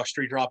invented rush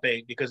 3 drop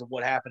 8 because of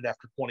what happened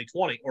after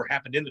 2020 or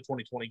happened in the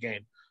 2020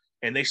 game.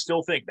 And they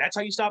still think that's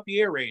how you stop the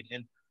air raid.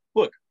 And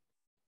look,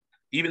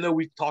 even though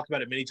we've talked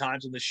about it many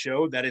times on this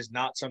show, that is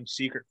not some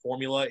secret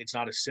formula. It's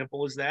not as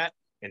simple as that.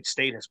 And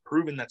State has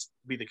proven that to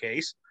be the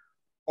case.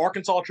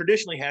 Arkansas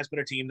traditionally has been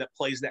a team that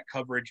plays that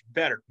coverage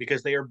better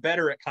because they are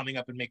better at coming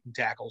up and making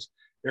tackles.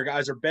 Their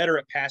guys are better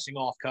at passing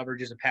off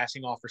coverages and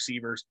passing off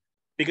receivers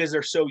because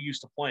they're so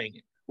used to playing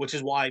it, which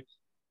is why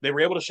they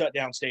were able to shut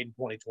down State in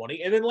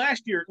 2020. And then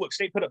last year, look,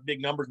 State put up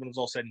big numbers when it was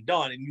all said and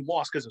done, and you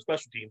lost because of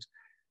special teams.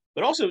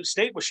 But also,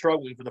 State was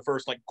struggling for the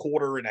first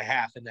quarter and a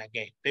half in that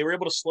game. They were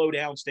able to slow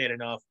down State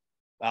enough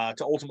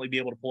to ultimately be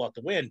able to pull out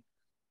the win.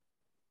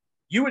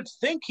 You would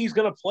think he's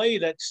going to play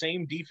that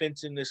same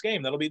defense in this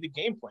game. That'll be the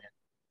game plan.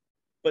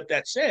 But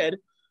that said,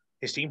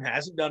 his team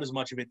hasn't done as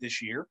much of it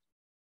this year.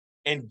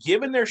 And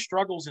given their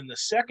struggles in the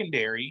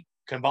secondary,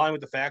 combined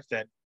with the fact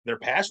that their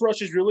pass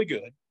rush is really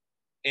good,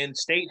 and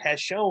State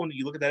has shown,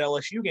 you look at that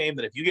LSU game,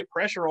 that if you get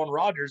pressure on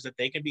Rogers, that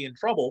they can be in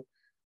trouble.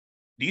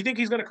 Do you think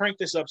he's going to crank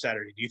this up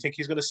Saturday? Do you think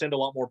he's going to send a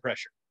lot more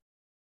pressure?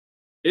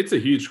 It's a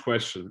huge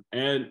question.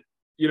 And,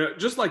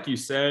 just like you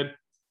said,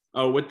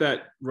 with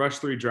that rush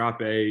 3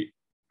 drop 8,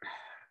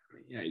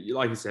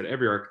 like you said,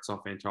 every Arkansas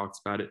fan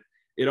talks about it.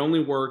 It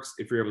only works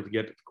if you're able to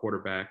get to the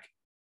quarterback.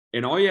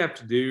 And all you have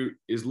to do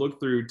is look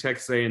through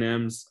Texas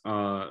A&M's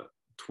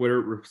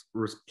Twitter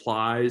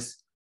replies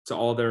to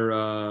all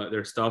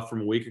their stuff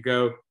from a week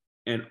ago.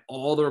 And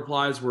all the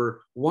replies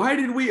were, why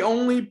did we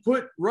only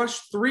put rush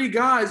 3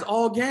 guys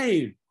all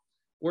game?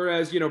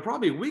 Whereas,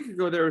 probably a week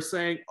ago, they were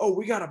saying, oh,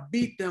 we got to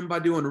beat them by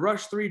doing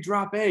rush 3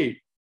 drop 8.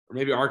 Or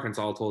maybe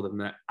Arkansas told them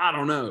that. I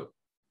don't know.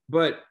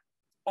 But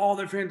all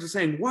their fans are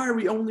saying, why are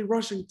we only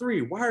rushing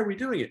 3? Why are we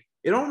doing it?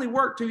 It only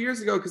worked 2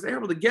 years ago because they were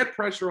able to get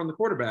pressure on the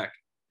quarterback.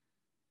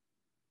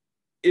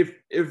 If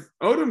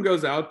Odom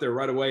goes out there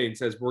right away and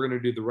says, we're going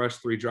to do the rush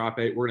 3 drop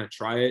 8, we're going to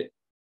try it,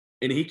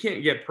 and he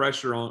can't get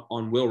pressure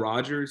on Will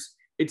Rogers,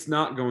 it's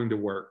not going to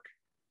work.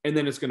 And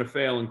then it's going to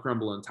fail and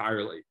crumble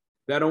entirely.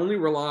 That only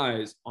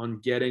relies on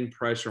getting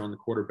pressure on the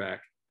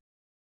quarterback.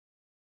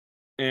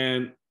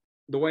 And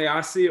the way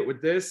I see it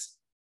with this,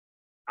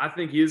 I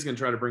think he is going to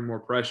try to bring more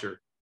pressure.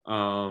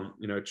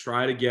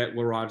 Try to get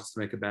Will Rogers to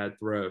make a bad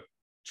throw.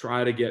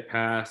 Try to get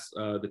past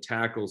the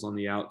tackles on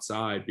the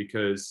outside,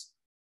 because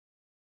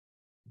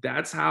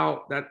that's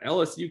how that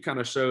LSU kind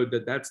of showed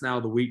that that's now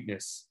the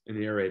weakness in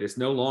the air raid. It's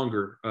no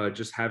longer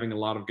just having a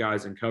lot of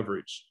guys in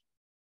coverage.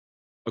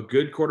 A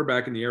good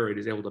quarterback in the air raid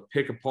is able to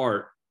pick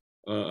apart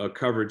a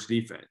coverage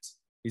defense.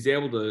 He's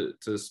able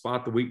to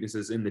spot the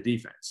weaknesses in the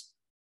defense.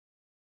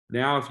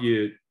 Now, if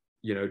you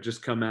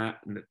just come at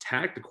and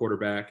attack the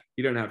quarterback,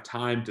 he doesn't have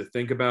time to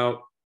think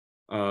about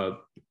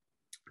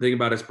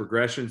his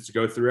progressions, to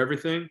go through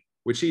everything,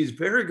 which he's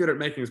very good at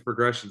making his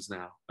progressions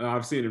now.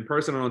 I've seen it in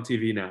person and on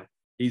TV now.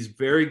 He's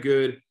very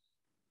good,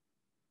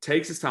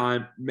 takes his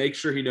time, makes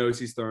sure he knows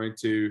he's throwing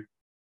to,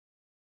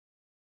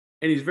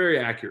 and he's very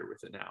accurate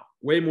with it now,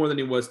 way more than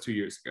he was 2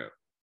 years ago.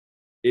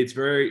 It's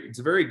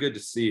very good to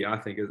see, I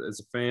think,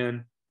 as a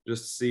fan,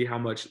 just to see how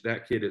much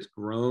that kid has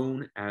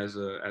grown as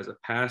a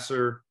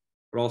passer,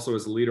 but also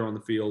as a leader on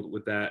the field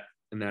with that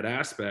in that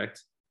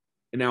aspect.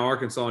 And now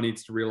Arkansas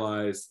needs to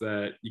realize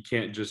that you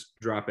can't just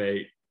drop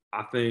 8.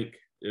 I think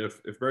if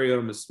Barry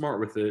Odom is smart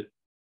with it,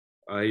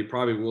 he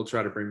probably will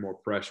try to bring more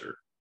pressure.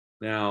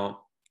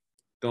 Now,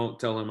 don't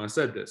tell him I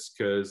said this,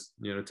 because,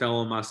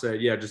 tell him I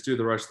said, yeah, just do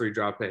the rush 3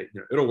 drop 8.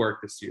 It'll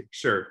work this year.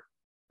 Sure.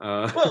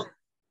 Well,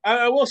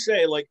 I will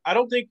say, I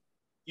don't think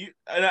you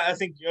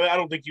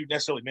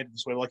necessarily meant it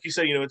this way. Like you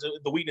said, it's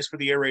the weakness for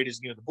the air raid is,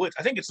 the blitz.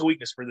 I think it's the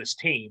weakness for this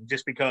team,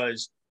 just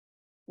because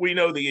we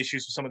know the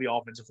issues with some of the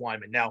offensive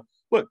linemen. Now,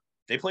 look,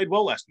 they played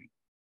well last week,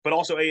 but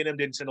also A&M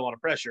didn't send a lot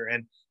of pressure.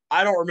 And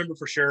I don't remember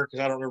for sure, because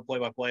I don't remember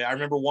play-by-play. I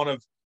remember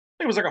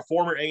I think it was a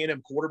former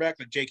A&M quarterback,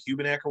 like Jake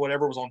Hubenek or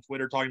whatever, was on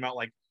Twitter talking about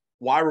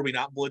why were we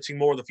not blitzing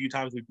more? The few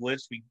times we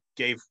blitzed, we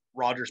gave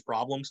Rodgers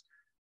problems.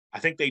 I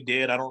think they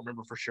did. I don't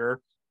remember for sure.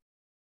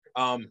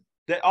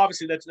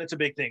 Obviously that's a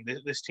big thing.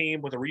 This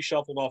team with a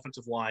reshuffled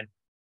offensive line,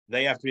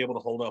 they have to be able to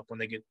hold up when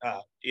they get,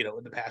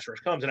 when the pass rush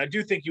comes. And I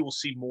do think you will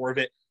see more of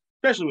it,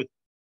 especially with,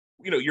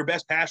 your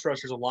best pass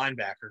rusher is a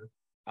linebacker.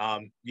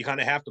 You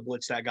kind of have to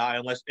blitz that guy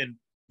and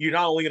you're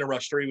not only going to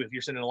rush three if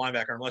you're sending a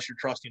linebacker unless you're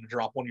trusting to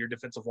drop one of your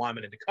defensive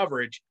linemen into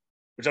coverage,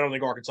 which I don't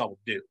think Arkansas will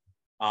do.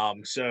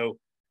 So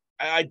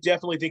I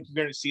definitely think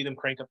you're going to see them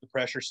crank up the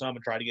pressure some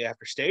and try to get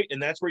after State.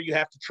 And that's where you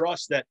have to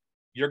trust that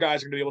your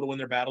guys are going to be able to win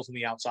their battles on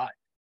the outside.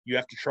 You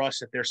have to trust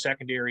that their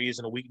secondary is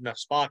in a weak enough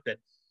spot that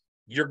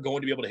you're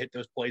going to be able to hit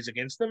those plays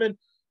against them. And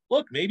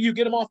look, maybe you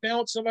get them off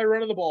balance, somebody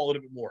running the ball a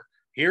little bit more.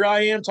 Here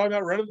I am talking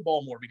about running the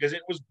ball more because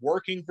it was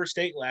working for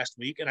State last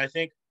week. And I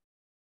think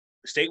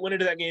State went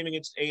into that game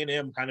against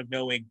A&M kind of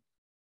knowing,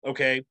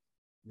 okay,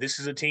 this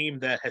is a team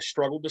that has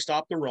struggled to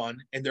stop the run,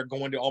 and they're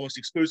going to almost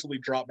exclusively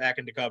drop back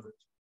into coverage.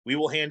 We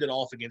will hand it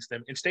off against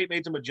them. And State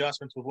made some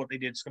adjustments with what they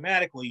did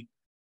schematically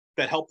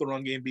that helped the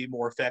run game be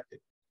more effective.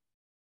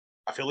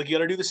 I feel like you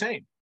got to do the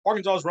same.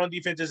 Arkansas's run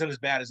defense isn't as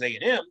bad as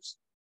A&M's,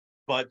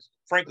 but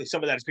frankly,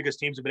 some of that is because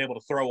teams have been able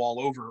to throw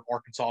all over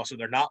Arkansas, so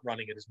they're not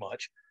running it as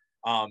much.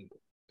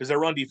 Because their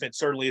run defense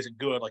certainly isn't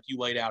good like you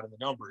laid out in the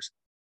numbers.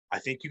 I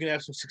think you can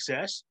have some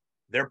success.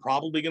 They're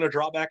probably going to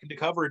drop back into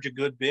coverage a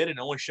good bit and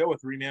only show a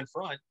three-man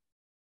front.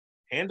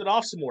 Hand it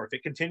off some more. If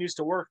it continues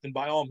to work, then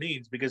by all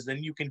means, because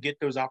then you can get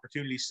those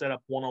opportunities set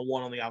up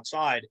one-on-one on the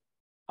outside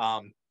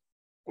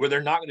where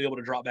they're not going to be able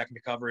to drop back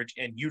into coverage,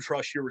 and you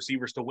trust your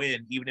receivers to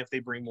win even if they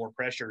bring more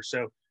pressure.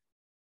 So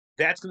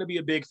that's going to be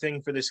a big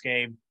thing for this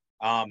game.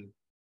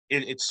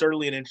 It's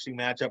certainly an interesting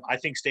matchup. I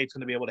think State's going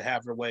to be able to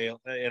have their way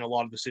in a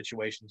lot of the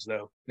situations,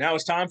 though. Now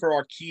it's time for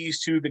our keys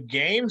to the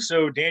game.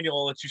 So, Daniel,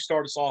 I'll let you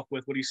start us off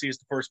with what do you see as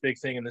the first big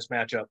thing in this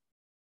matchup?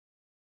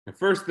 The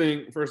first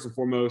and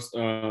foremost,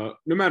 no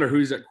matter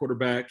who's at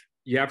quarterback,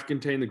 you have to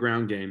contain the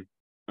ground game.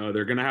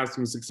 They're going to have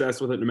some success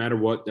with it no matter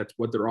what. That's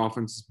what their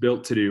offense is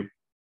built to do.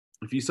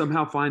 If you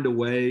somehow find a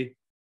way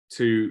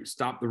to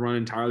stop the run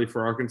entirely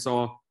for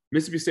Arkansas,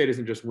 Mississippi State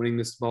isn't just winning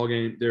this ball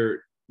game.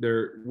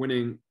 They're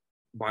winning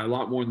by a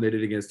lot more than they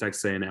did against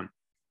Texas A&M.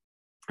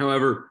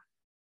 However,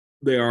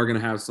 they are going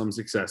to have some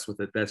success with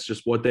it. That's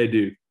just what they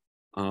do.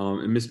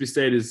 And Mississippi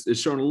State is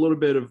showing a little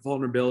bit of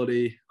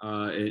vulnerability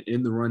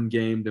in the run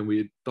game than we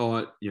had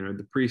thought,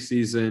 the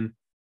preseason.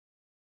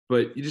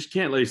 But you just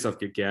can't let yourself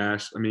get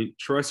gashed. I mean,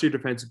 trust your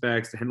defensive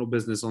backs to handle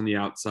business on the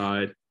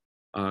outside,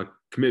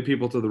 commit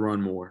people to the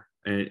run more,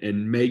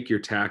 and make your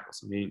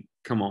tackles. I mean,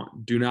 come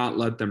on. Do not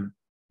let them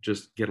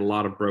just get a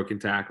lot of broken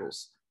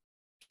tackles.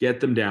 Get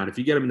them down. If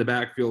you get them in the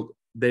backfield,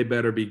 they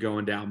better be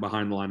going down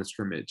behind the line of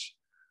scrimmage.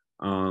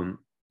 And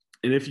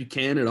if you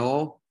can at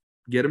all,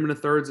 get them in a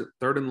third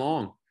and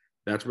long.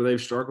 That's where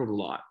they've struggled a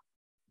lot.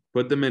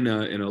 Put them in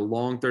a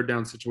long third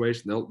down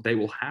situation. They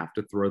will have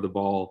to throw the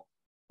ball,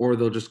 or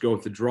they'll just go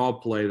with the draw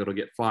play that'll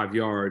get 5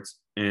 yards,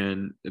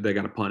 and they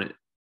got to punt it.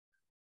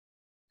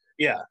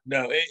 Yeah,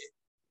 no.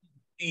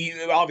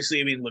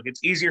 Obviously, I mean, look,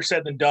 it's easier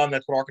said than done.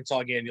 That's what Arkansas,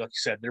 again, like you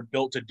said, they're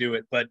built to do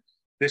it. But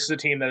this is a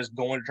team that is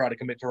going to try to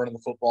commit to running the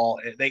football.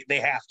 They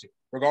have to,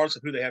 regardless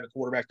of who they have at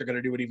quarterback. They're going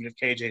to do it even if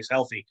KJ is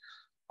healthy.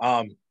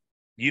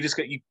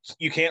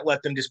 You can't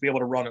let them just be able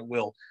to run at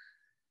will.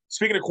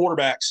 Speaking of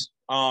quarterbacks,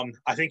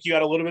 I think you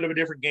got a little bit of a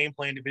different game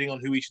plan depending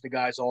on who each of the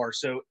guys are.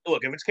 So,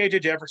 look, if it's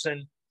KJ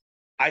Jefferson,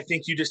 I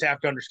think you just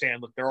have to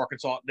understand, look, their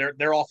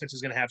offense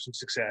is going to have some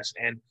success,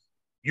 and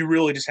you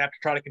really just have to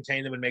try to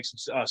contain them and make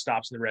some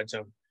stops in the red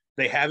zone.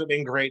 They haven't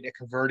been great at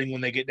converting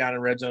when they get down in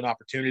red zone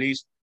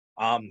opportunities.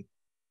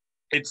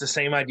 It's the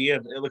same idea.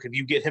 Look, if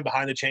you get him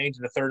behind the chains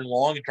in the third and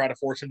long and try to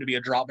force him to be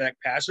a drop back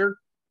passer,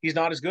 he's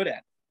not as good at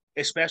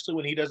it, especially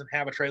when he doesn't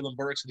have a Traylon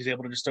Burks that he's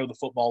able to just throw the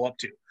football up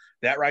to.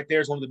 That right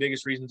there is one of the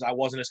biggest reasons I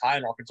wasn't as high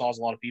in Arkansas as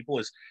a lot of people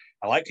is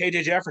I like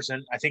KJ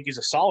Jefferson. I think he's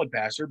a solid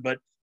passer, but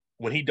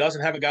when he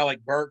doesn't have a guy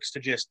like Burks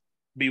to just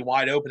be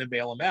wide open and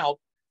bail him out,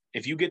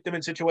 if you get them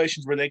in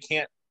situations where they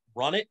can't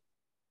run it,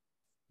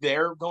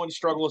 they're going to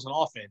struggle as an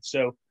offense.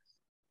 So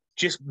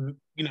just,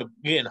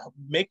 again,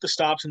 make the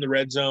stops in the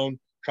red zone,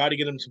 try to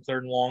get him some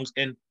third and longs,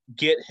 and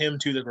get him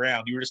to the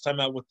ground. You were just talking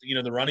about with,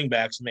 the running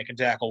backs and making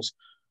tackles.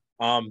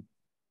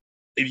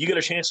 If you get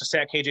a chance to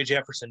sack KJ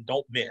Jefferson,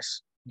 don't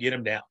miss. Get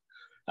him down.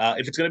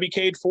 If it's going to be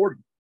Cade Ford,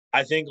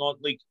 I think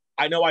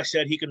I know I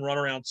said he can run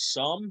around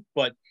some,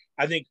 but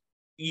I think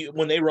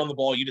when they run the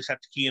ball, you just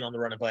have to key in on the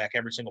running back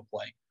every single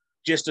play.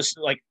 Just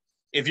to,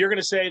 if you're going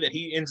to say that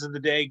he ends of the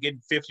day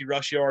getting 50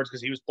 rush yards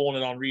because he was pulling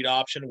it on read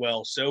option,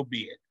 well, so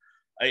be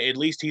it. At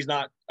least he's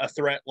not a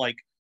threat like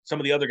some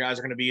of the other guys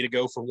are going to be to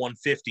go for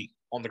 150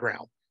 on the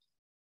ground.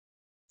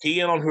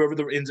 Key in on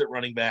whoever ends at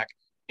running back.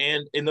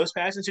 And in those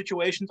passing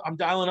situations, I'm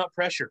dialing up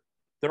pressure.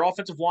 Their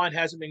offensive line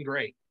hasn't been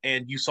great.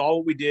 And you saw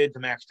what we did to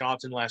Max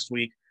Johnson last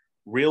week,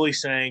 really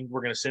saying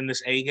we're going to send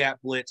this A-gap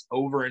blitz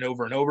over and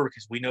over and over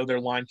because we know their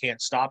line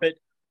can't stop it.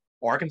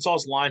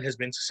 Arkansas's line has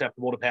been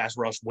susceptible to pass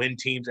rush when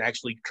teams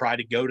actually try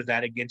to go to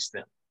that against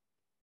them.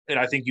 And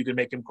I think you can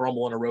make them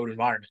crumble in a road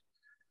environment.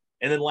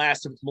 And then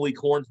last, with Malik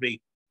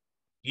Hornsby,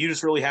 you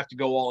just really have to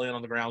go all in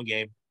on the ground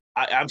game.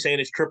 I'm saying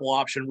it's triple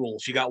option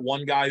rules. You got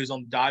one guy who's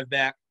on the dive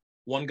back,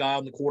 one guy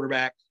on the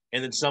quarterback,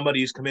 and then somebody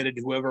who's committed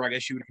to whoever I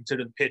guess you would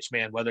consider the pitch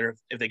man, whether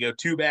if they go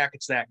two back,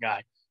 it's that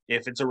guy.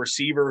 If it's a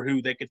receiver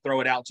who they could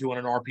throw it out to on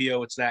an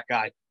RPO, it's that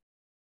guy.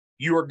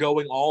 You are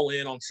going all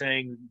in on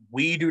saying,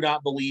 we do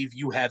not believe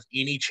you have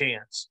any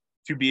chance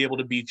to be able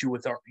to beat you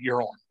with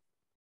your arm.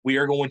 We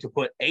are going to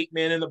put 8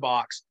 men in the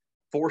box,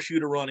 force you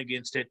to run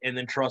against it, and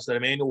then trust that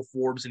Emmanuel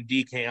Forbes and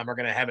DCAM are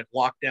going to have it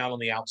locked down on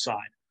the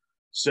outside.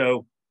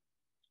 So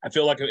I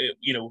feel like,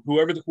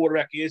 whoever the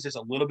quarterback is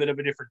a little bit of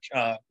a different,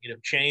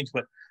 change.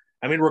 But,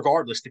 I mean,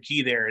 regardless, the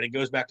key there, and it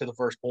goes back to the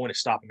first point, is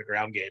stopping the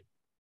ground game.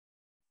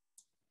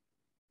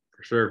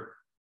 For sure.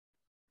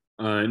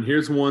 And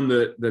here's one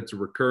that's a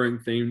recurring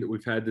theme that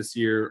we've had this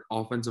year.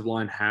 Offensive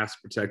line has to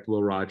protect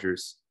Will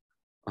Rogers.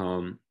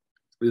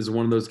 This is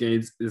one of those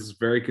games. This is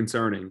very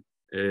concerning.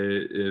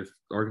 If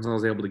Arkansas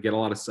is able to get a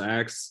lot of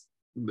sacks,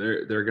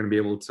 they're going to be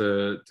able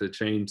to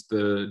change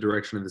the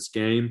direction of this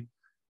game.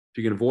 If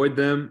you can avoid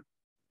them,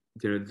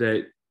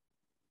 they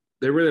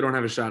really don't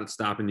have a shot at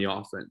stopping the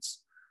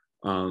offense.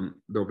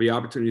 There'll be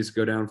opportunities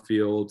to go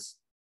downfield.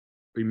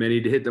 We may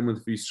need to hit them with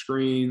a few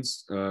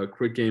screens,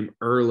 quick game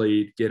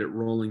early, get it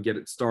rolling, get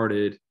it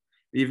started,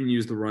 even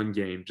use the run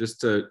game just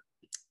to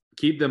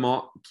keep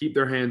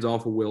their hands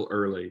off of Will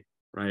early,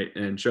 right?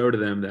 And show to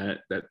them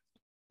that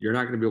you're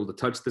not going to be able to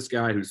touch this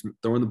guy who's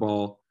throwing the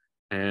ball,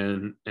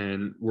 and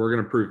we're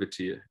going to prove it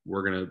to you.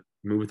 We're going to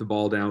move the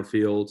ball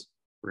downfield.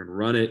 We're going to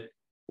run it.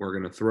 We're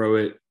going to throw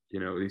it,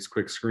 these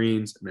quick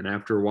screens. And then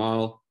after a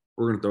while,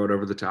 we're going to throw it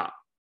over the top.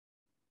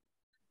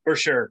 For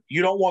sure.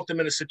 You don't want them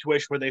in a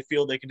situation where they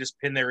feel they can just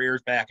pin their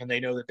ears back and they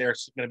know that they're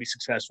going to be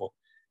successful.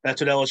 That's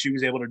what LSU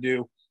was able to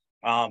do.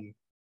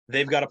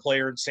 They've got a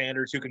player in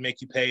Sanders who can make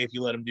you pay if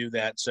you let him do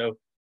that. So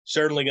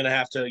certainly going to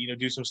have to,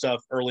 do some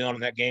stuff early on in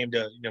that game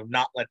to,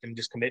 not let them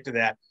just commit to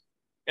that.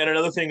 And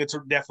another thing that's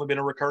definitely been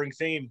a recurring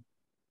theme,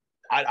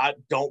 I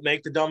don't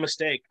make the dumb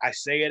mistake. I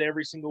say it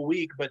every single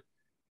week, but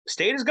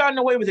State has gotten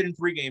away with it in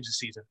 3 games this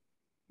season.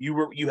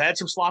 You had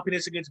some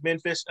sloppiness against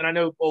Memphis, and I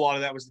know a lot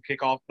of that was the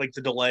kickoff, like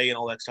the delay and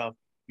all that stuff,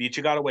 but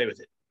you got away with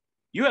it.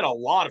 You had a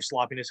lot of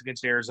sloppiness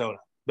against Arizona,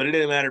 but it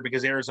didn't matter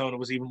because Arizona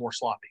was even more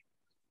sloppy.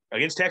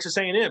 Against Texas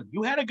A&M,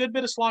 you had a good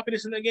bit of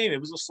sloppiness in that game. It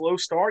was a slow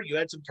start. You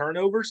had some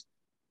turnovers,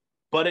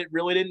 but it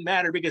really didn't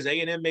matter because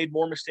A&M made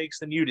more mistakes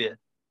than you did.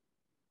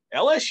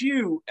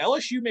 LSU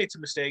made some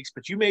mistakes,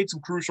 but you made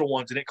some crucial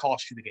ones, and it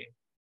cost you the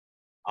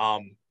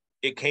game.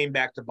 It came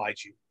back to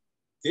bite you.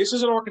 This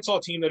is an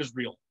Arkansas team that is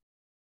real.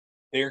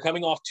 They are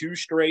coming off 2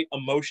 straight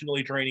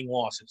emotionally draining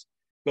losses,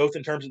 both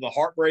in terms of the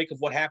heartbreak of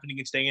what happened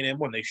against A&M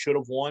when they should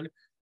have won,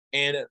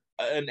 and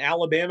an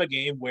Alabama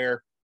game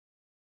where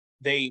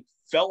they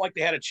felt like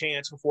they had a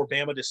chance before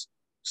Bama just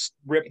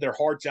ripped their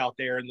hearts out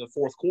there in the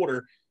fourth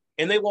quarter,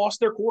 and they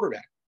lost their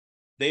quarterback.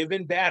 They have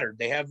been battered.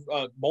 They have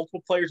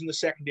multiple players in the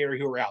secondary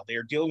who are out. They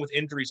are dealing with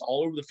injuries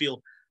all over the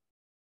field.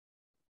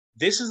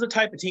 This is the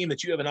type of team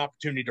that you have an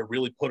opportunity to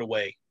really put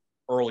away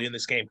early in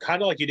this game,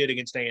 kind of like you did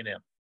against A&M.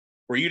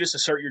 Where you just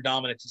assert your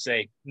dominance and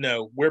say,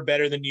 no, we're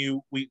better than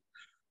you. We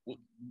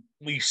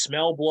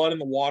smell blood in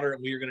the water,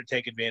 and we are going to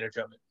take advantage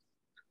of it.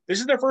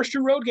 This is their first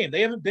true road game. They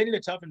haven't been in a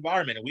tough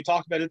environment, and we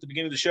talked about it at the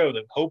beginning of the show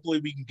that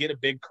hopefully we can get a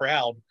big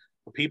crowd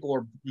where people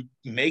are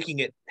making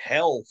it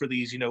hell for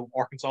these,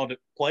 Arkansas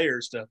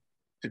players to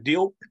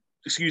deal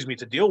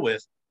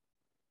with.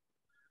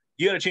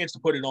 You got a chance to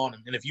put it on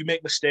them, and if you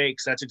make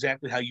mistakes, that's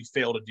exactly how you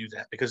fail to do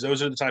that because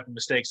those are the type of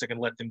mistakes that can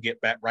let them get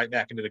right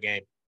back into the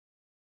game.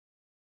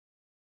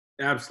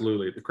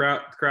 Absolutely. The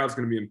crowd's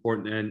going to be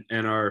important.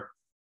 And our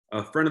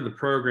friend of the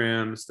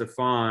program,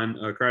 Stefan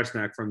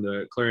Krasnak from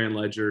the Clarion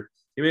Ledger,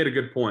 he made a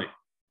good point.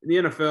 In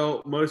the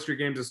NFL, most of your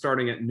games are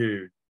starting at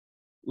noon.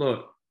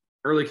 Look,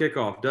 early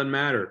kickoff, doesn't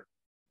matter.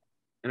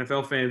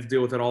 NFL fans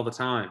deal with it all the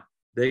time.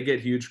 They get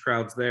huge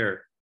crowds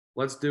there.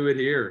 Let's do it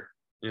here.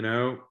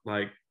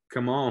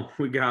 Come on.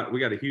 We got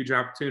a huge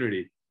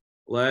opportunity.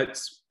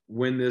 Let's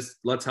win this.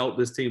 Let's help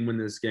this team win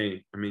this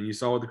game. I mean, you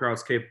saw what the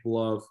crowd's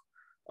capable of.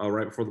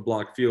 Right before the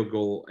blocked field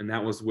goal, and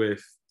that was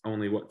with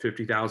only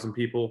 50,000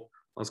 people.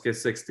 Let's get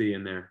 60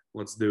 in there.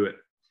 Let's do it.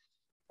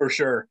 For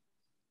sure.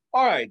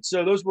 All right,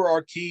 so those were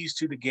our keys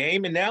to the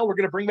game, and now we're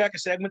going to bring back a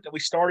segment that we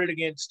started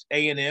against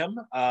A&M.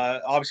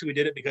 Obviously, we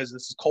did it because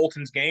this is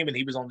Colton's game, and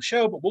he was on the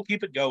show, but we'll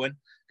keep it going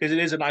because it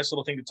is a nice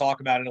little thing to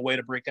talk about in a way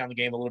to break down the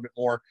game a little bit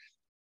more.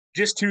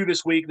 Just 2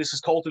 this week. This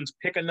is Colton's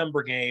pick a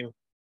number game.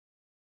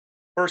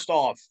 First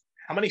off,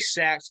 how many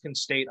sacks can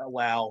State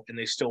allow and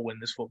they still win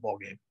this football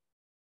game?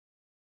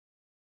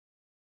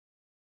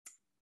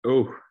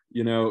 Oh,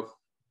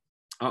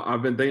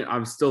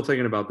 I'm still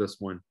thinking about this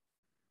one.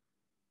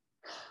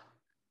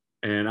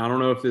 And I don't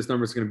know if this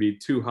number is going to be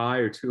too high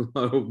or too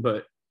low,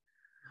 but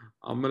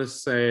I'm going to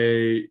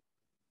say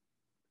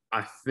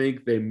I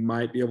think they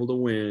might be able to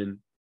win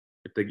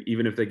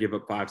even if they give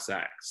up 5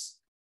 sacks.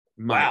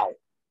 Wow.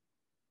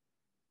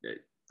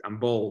 I'm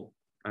bold.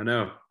 I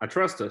know. I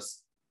trust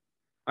us.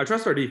 I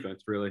trust our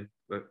defense, really.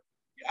 But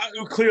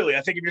Clearly,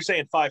 I think if you're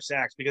saying 5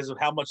 sacks because of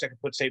how much that can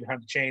put State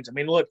behind the chains, I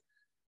mean, look,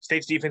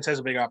 State's defense has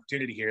a big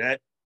opportunity here.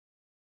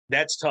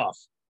 That's tough.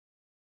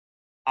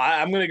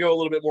 I'm going to go a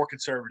little bit more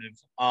conservative.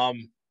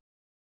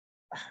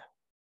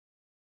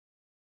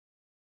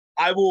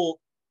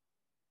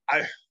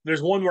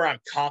 There's one where I'm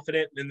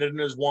confident, and then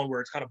there's one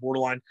where it's kind of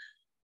borderline.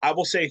 I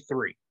will say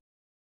 3.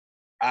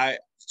 If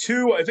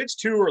it's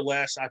 2 or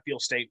less, I feel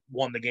State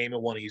won the game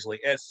and won easily.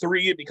 At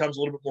 3, it becomes a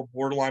little bit more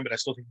borderline, but I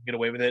still think you can get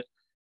away with it.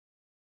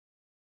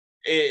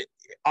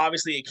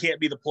 Obviously it can't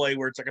be the play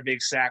where it's like a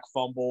big sack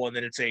fumble and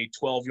then it's a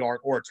 12-yard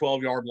or a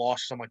 12-yard loss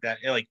or something like that.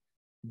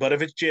 But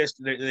if it's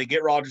just they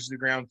get Rodgers to the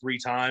ground 3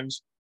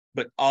 times,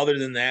 but other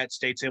than that,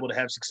 State's able to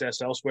have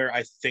success elsewhere,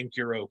 I think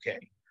you're okay.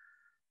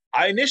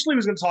 I initially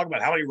was going to talk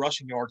about how many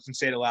rushing yards can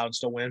State allow and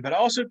still win, but I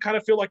also kind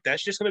of feel like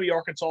that's just going to be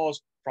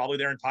Arkansas's probably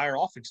their entire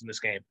offense in this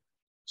game.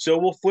 So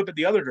we'll flip it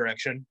the other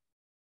direction.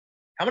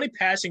 How many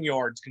passing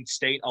yards can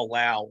State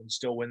allow and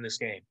still win this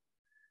game?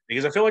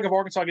 Because I feel like if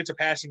Arkansas gets a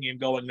passing game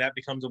going, that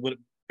becomes a little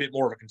bit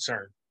more of a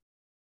concern.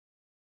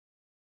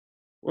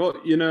 Well,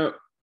 the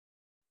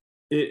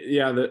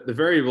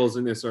variables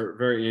in this are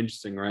very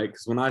interesting, right?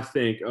 Because when I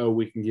think,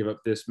 we can give up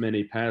this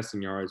many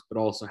passing yards, but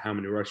also how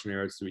many rushing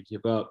yards do we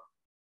give up?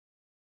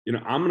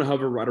 I'm going to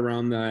hover right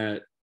around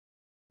that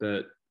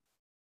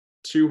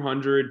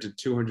 200 to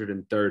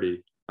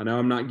 230. I know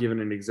I'm not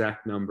giving an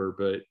exact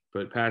number,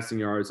 but passing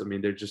yards, I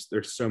mean,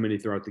 there's so many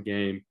throughout the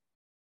game.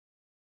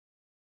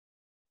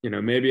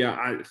 Maybe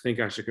I think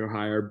I should go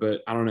higher,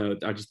 but I don't know.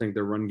 I just think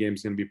their run game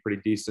is going to be pretty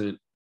decent.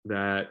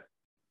 That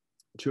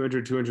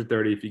 200,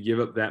 230, if you give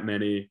up that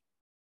many,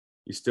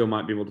 you still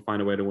might be able to find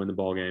a way to win the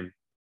ball game.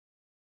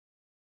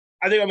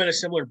 I think I'm in a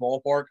similar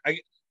ballpark.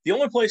 The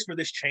only place where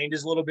this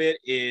changes a little bit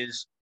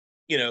is,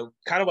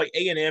 kind of like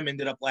A&M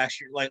ended up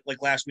last year, like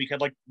last week, had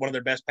like one of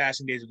their best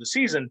passing days of the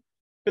season,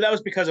 but that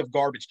was because of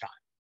garbage time.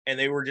 And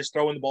they were just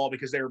throwing the ball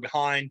because they were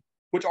behind,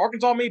 which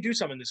Arkansas may do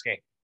some in this game.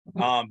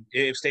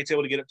 If State's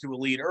able to get up to a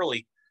lead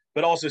early,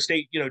 but also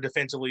State,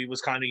 defensively was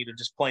kind of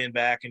just playing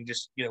back and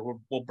just,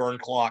 we'll burn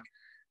clock.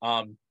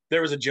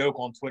 There was a joke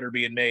on Twitter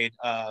being made.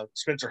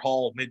 Spencer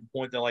Hall made the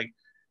point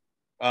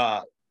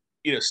that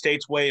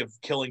State's way of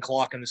killing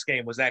clock in this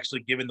game was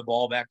actually giving the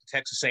ball back to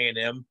Texas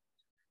A&M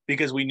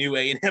because we knew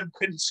A&M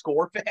couldn't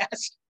score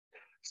fast.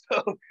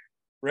 So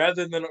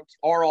rather than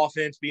our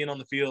offense being on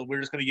the field, we're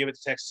just going to give it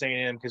to Texas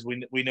A&M because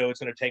we know it's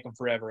going to take them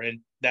forever. And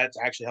that's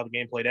actually how the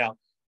game played out.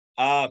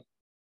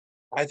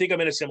 I think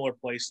I'm in a similar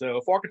place, though.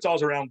 If Arkansas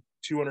is around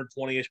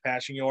 220-ish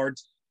passing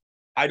yards,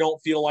 I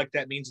don't feel like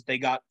that means that they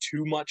got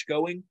too much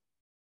going.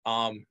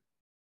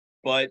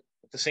 But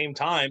at the same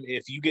time,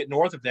 if you get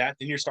north of that,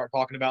 then you start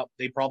talking about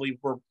they probably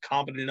were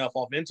competent enough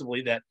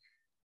offensively that,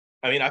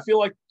 I feel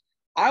like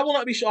I will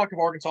not be shocked if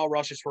Arkansas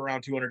rushes for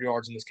around 200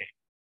 yards in this game.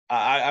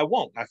 I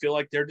won't. I feel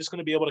like they're just going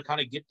to be able to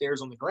kind of get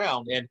theirs on the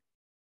ground. And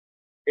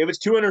if it's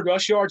 200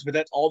 rush yards, but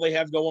that's all they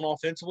have going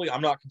offensively,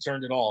 I'm not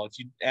concerned at all. If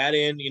you add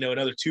in,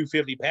 another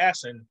 250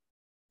 passing,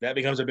 that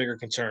becomes a bigger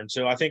concern.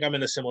 So I think I'm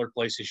in a similar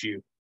place as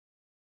you.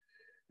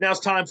 Now it's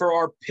time for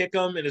our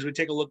pick'em, and as we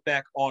take a look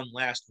back on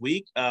last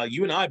week,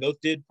 you and I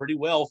both did pretty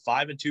well,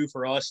 5-2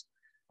 for us.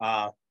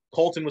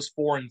 Colton was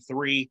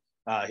 4-3.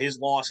 His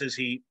losses,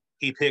 he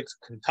picked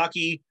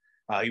Kentucky.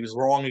 He was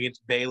wrong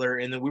against Baylor,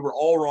 and then we were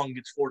all wrong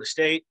against Florida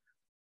State.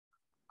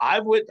 I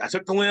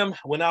took the limb,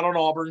 went out on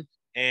Auburn,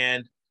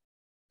 and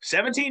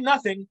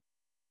 17-0.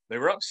 They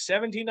were up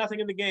 17-0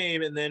 in the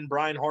game, and then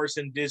Brian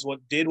Harsin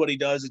did what he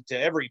does to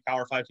every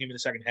Power 5 team in the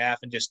second half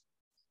and just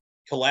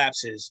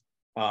collapses.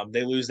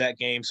 They lose that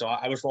game, so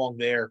I was wrong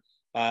there.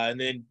 And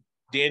then,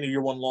 Daniel,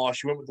 your one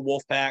loss, you went with the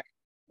Wolfpack.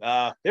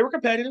 They were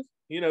competitive.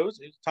 It was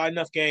a tight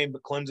enough game,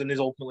 but Clemson is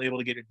ultimately able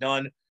to get it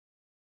done.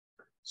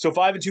 So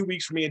 5-2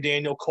 weeks for me and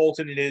Daniel.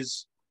 Colton, it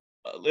is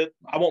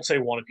I won't say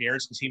one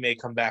appearance because he may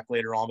come back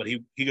later on, but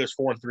he goes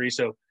 4-3.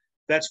 So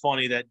that's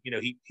funny that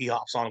he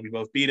hops on and we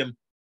both beat him.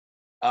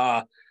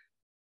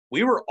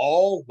 We were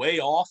all way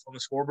off on the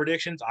score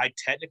predictions. I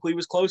technically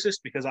was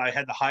closest because I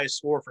had the highest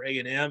score for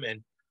A&M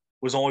and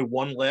was only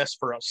one less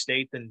for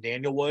State than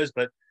Daniel was.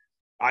 But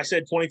I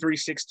said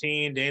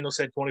 23-16. Daniel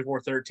said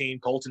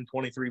 24-13. Colton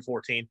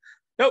 23-14.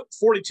 Nope,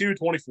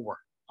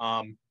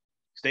 42-24.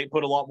 State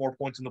put a lot more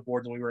points on the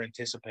board than we were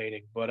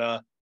anticipating.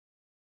 But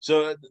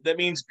so that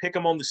means pick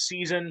them on the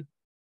season.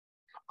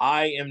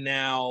 I am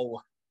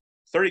now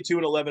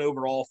 32-11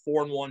 overall,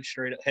 4-1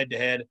 straight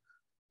head-to-head.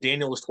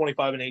 Daniel was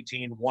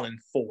 25-18,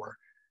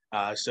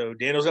 1-4. So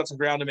Daniel's got some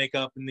ground to make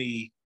up in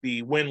the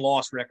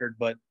win-loss record,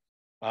 but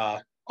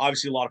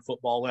obviously a lot of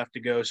football left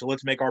to go. So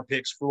let's make our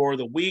picks for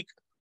the week.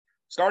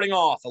 Starting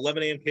off,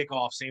 11 a.m.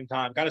 kickoff, same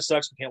time. Kind of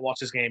sucks we can't watch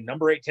this game.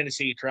 Number 8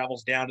 Tennessee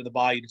travels down to the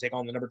Bayou to take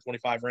on the number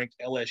 25 ranked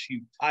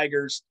LSU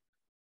Tigers.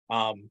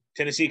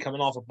 Tennessee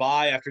coming off a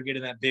bye after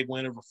getting that big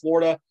win over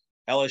Florida.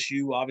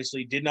 LSU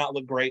obviously did not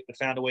look great, but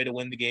found a way to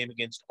win the game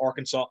against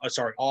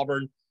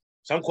Auburn.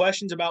 Some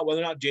questions about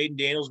whether or not Jaden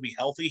Daniels will be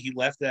healthy. He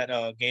left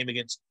that game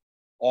against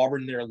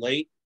Auburn there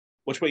late.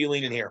 Which way you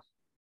leaning here?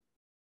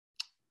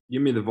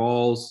 Give me the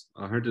Vols.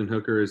 Hendon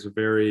Hooker is a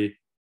very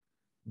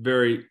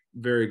very,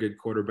 very good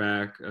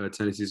quarterback.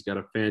 Tennessee's got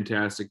a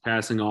fantastic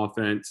passing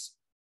offense.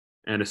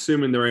 And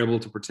assuming they're able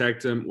to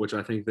protect him, which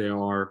I think they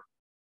are,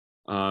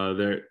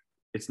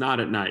 it's not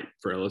at night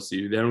for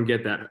LSU. They don't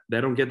get that.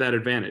 They don't get that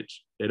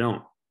advantage. They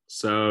don't.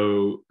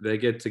 So they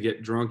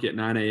get drunk at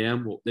 9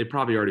 a.m. Well, they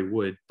probably already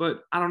would,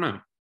 but I don't know.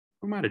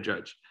 Who am I to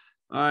judge?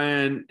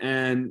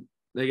 And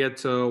they get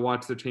to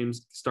watch their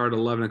teams start at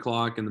 11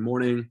 o'clock in the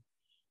morning.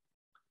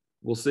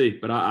 We'll see.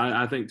 But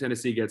I think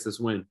Tennessee gets this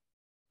win.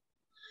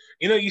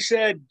 You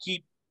said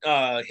keep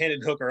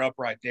Hendon Hooker up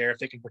right there if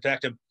they can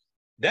protect him.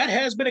 That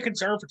has been a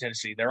concern for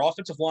Tennessee. Their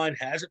offensive line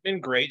hasn't been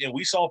great, and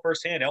we saw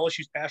firsthand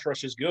LSU's pass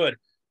rush is good.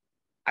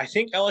 I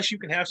think LSU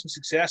can have some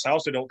success. I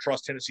also don't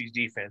trust Tennessee's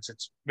defense.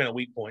 It's been a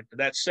weak point. But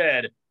that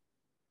said,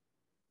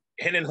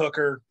 Hendon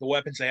Hooker, the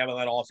weapons they have on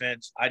that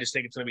offense, I just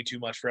think it's going to be too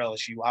much for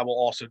LSU. I will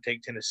also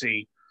take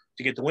Tennessee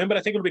to get the win, but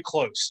I think it'll be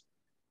close.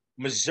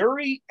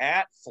 Missouri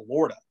at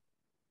Florida.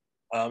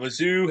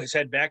 Mizzou has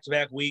had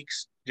back-to-back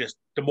weeks, just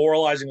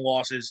demoralizing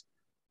losses.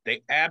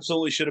 They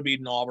absolutely should have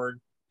beaten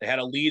Auburn. They had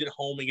a lead at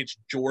home against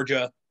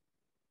Georgia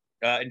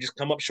and just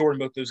come up short in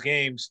both those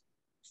games.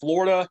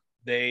 Florida,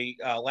 they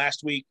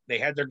last week they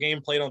had their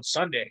game played on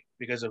Sunday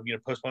because of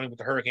postponing with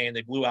the hurricane.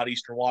 They blew out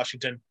Eastern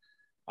Washington.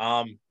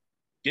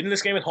 Getting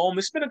this game at home,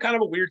 this has been a kind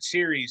of a weird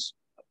series.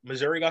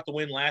 Missouri got the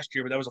win last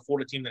year, but that was a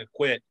Florida team that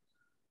quit.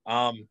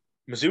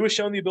 Mizzou has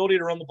shown the ability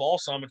to run the ball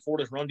some, and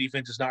Florida's run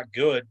defense is not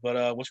good.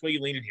 But which way are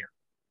you leaning here?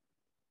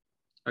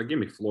 Give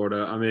me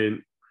Florida. I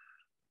mean,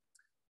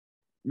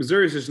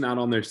 Missouri's just not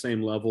on their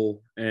same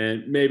level,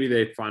 and maybe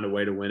they find a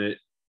way to win it.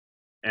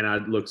 And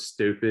I'd look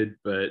stupid,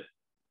 but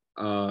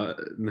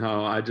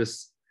no, I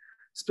just,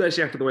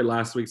 especially after the way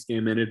last week's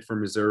game ended for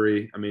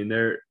Missouri. I mean,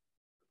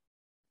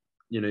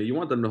 you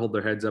want them to hold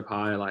their heads up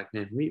high, like,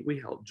 man, we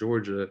held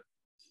Georgia,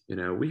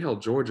 we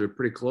held Georgia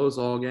pretty close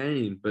all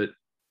game, but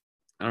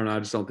I don't know. I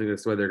just don't think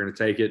that's the way they're going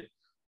to take it.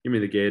 Give me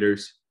the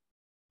Gators.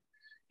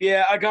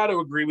 Yeah, I got to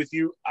agree with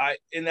you.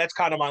 And that's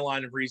kind of my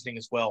line of reasoning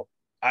as well.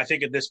 I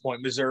think at this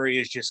point, Missouri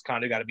is just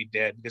kind of got to be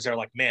dead because they're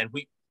like, man,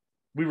 we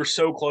were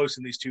so close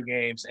in these two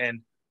games, and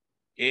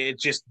it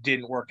just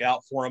didn't work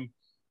out for them.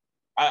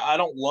 I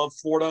don't love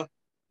Florida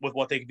with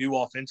what they can do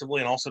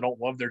offensively, and also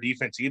don't love their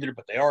defense either,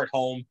 but they are at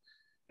home,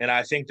 and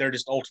I think they're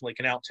just ultimately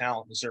can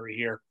out-talent Missouri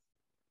here.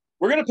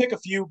 We're going to pick a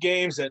few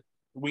games that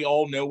we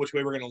all know which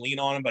way we're going to lean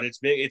on them, but it's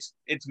big.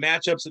 It's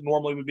matchups that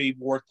normally would be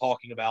worth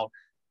talking about.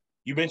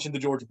 You mentioned the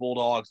Georgia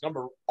Bulldogs.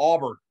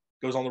 Auburn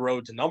goes on the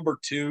road to number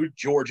 2,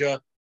 Georgia.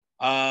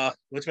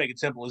 Let's make it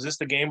simple. Is this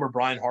the game where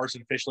Brian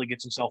Harsin officially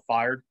gets himself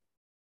fired?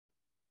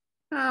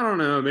 I don't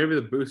know. Maybe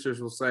the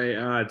boosters will say,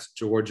 it's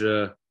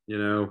Georgia.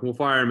 We'll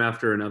fire him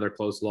after another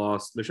close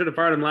loss. They should have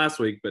fired him last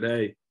week, but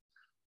hey,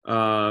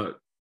 no,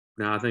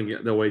 I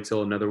think they'll wait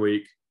till another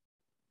week.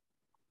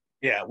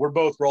 Yeah, we're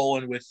both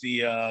rolling with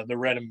the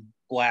red and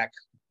black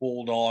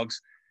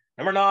Bulldogs.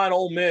 Number 9,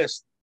 Ole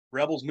Miss.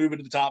 Rebels moving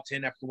to the top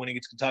 10 after winning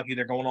against Kentucky.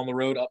 They're going on the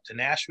road up to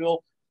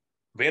Nashville.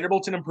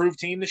 Vanderbilt's an improved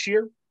team this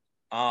year.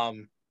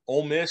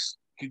 Ole Miss,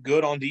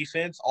 good on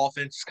defense.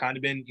 Offense has kind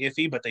of been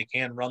iffy, but they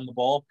can run the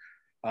ball.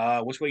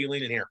 Which way are you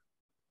leaning here?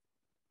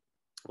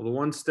 Well, the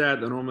one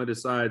stat that normally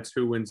decides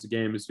who wins the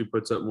game is who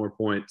puts up more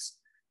points.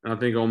 And I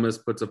think Ole Miss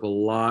puts up a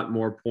lot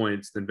more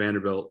points than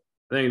Vanderbilt.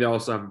 I think they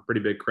also have a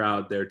pretty big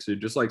crowd there, too.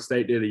 Just like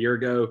State did a year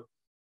ago,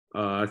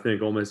 I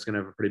think Ole Miss is going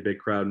to have a pretty big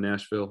crowd in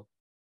Nashville.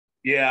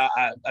 Yeah,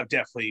 I've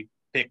definitely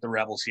picked the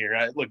Rebels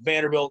here. Look,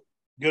 Vanderbilt,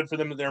 good for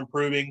them that they're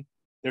improving.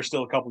 They're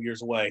still a couple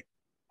years away.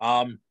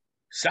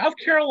 South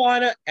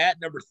Carolina at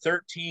number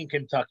 13,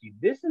 Kentucky.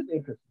 This is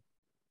interesting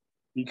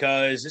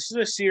because this is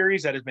a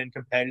series that has been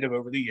competitive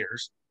over the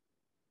years.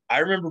 I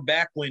remember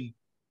back when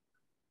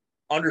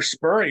under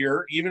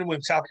Spurrier, even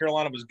when South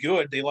Carolina was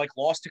good, they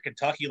lost to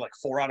Kentucky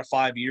 4 out of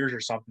 5 years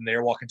or something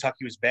there while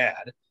Kentucky was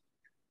bad.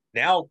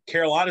 Now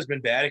Carolina's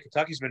been bad and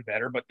Kentucky's been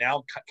better, but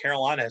now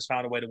Carolina has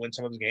found a way to win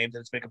some of the games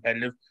and it's been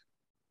competitive.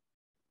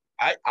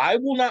 I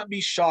will not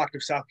be shocked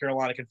if South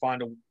Carolina can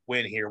find a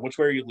win here. Which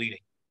way are you leaning?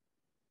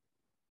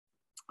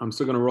 I'm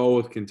still going to roll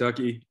with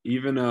Kentucky.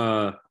 Even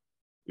though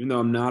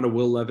I'm not a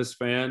Will Levis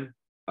fan,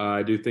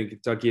 I do think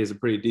Kentucky is a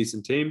pretty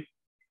decent team.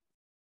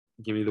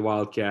 Give me the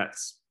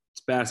Wildcats.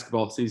 It's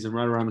basketball season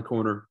right around the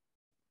corner.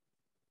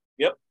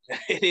 Yep,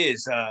 it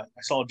is. I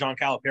saw John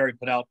Calipari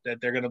put out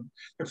that they're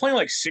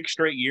playing 6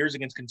 straight years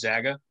against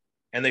Gonzaga,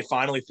 and they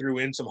finally threw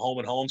in some home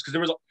and homes because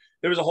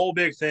there was a whole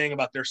big thing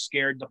about they're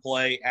scared to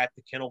play at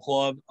the Kennel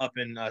Club up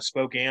in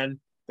Spokane.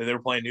 That they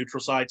were playing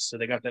neutral sites, so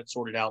they got that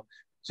sorted out.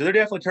 So they're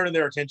definitely turning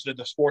their attention to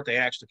the sport they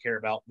actually care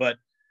about. But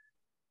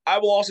I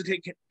will also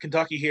take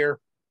Kentucky here.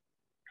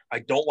 I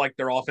don't like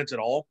their offense at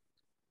all,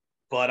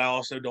 but I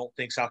also don't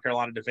think South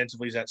Carolina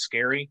defensively is that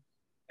scary.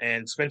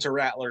 And Spencer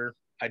Rattler,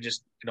 I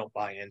just don't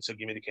buy in. So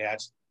give me the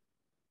Cats.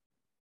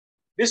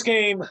 This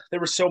game, there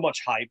was so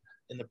much hype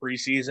in the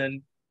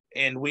preseason,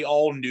 and we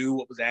all knew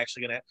what was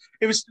actually going to happen.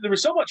 There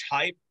was so much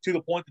hype to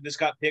the point that this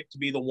got picked to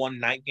be the one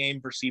night game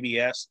for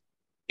CBS,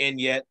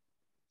 and yet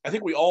I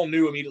think we all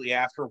knew immediately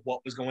after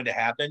what was going to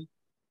happen.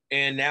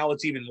 And now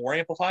it's even more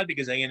amplified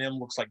because A&M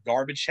looks like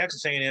garbage.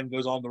 Texas A&M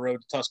goes on the road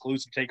to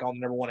Tuscaloosa to take on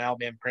the number 1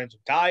 Alabama Crimson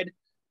Tide.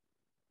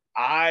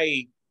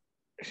 I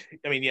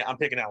mean, yeah, I'm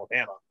picking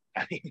Alabama.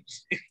 I mean,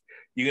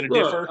 you going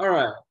to differ? All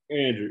right,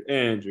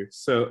 Andrew.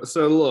 So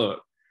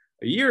look,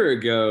 a year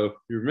ago,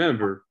 you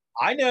remember,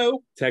 I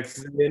know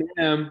Texas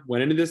A&M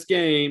went into this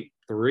game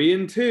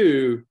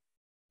 3-2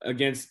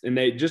 and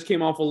they just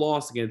came off a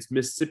loss against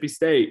Mississippi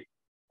State.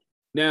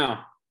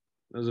 Now,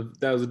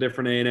 that was a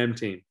different A&M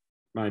team,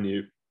 mind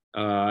you.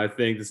 I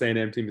think this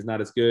A&M team is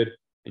not as good,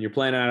 and you're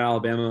playing at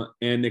Alabama,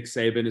 and Nick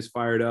Saban is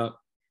fired up.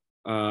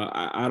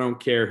 I don't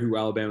care who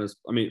Alabama's.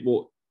 I mean,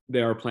 well,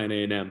 they are playing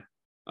A&M.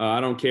 I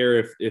don't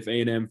care if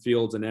A&M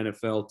fields an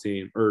NFL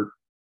team or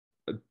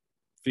a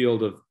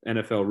field of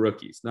NFL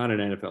rookies, not an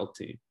NFL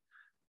team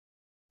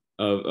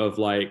of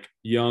like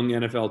young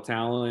NFL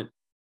talent.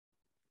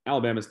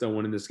 Alabama's still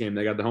winning this game.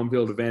 They got the home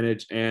field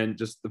advantage, and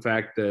just the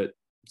fact that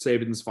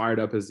Saban's fired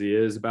up as he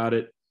is about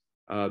it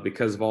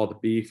because of all the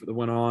beef that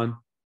went on.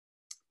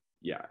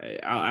 Yeah,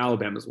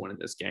 Alabama's winning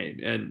this game,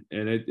 and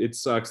it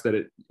sucks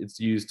that it's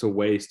used to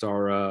waste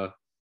our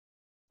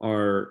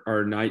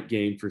night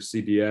game for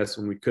CBS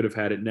when we could have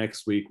had it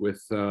next week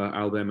with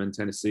Alabama and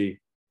Tennessee.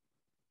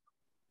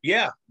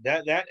 Yeah,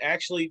 that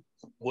actually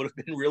would have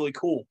been really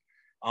cool.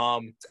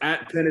 It's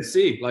at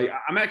Tennessee. Like,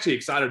 I'm actually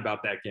excited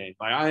about that game.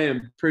 Like, I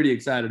am pretty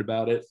excited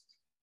about it.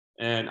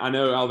 And I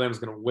know Alabama's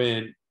going to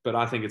win, but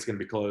I think it's going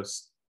to be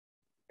close.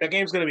 That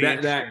game's going to be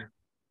interesting.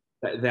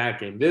 That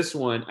game. This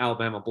one,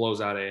 Alabama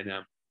blows out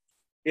A&M.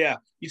 Yeah.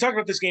 You talked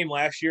about this game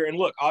last year, and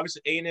look,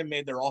 obviously A&M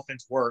made their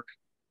offense work.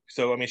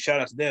 So, I mean,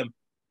 shout out to them.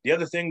 The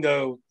other thing,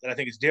 though, that I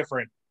think is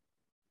different,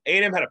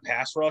 A&M had a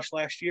pass rush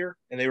last year,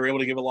 and they were able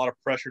to give a lot of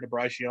pressure to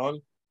Bryce Young.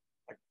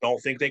 I don't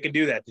think they can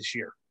do that this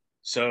year.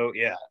 So,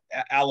 yeah,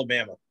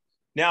 Alabama.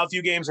 Now, a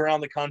few games around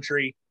the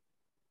country.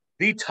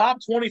 The top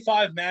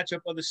 25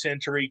 matchup of the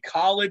century,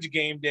 College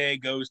Game Day,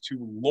 goes to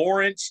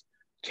Lawrence,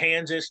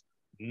 Kansas,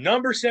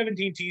 number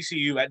 17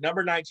 TCU at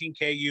number 19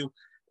 KU.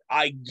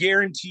 I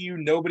guarantee you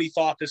nobody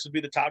thought this would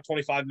be the top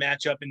 25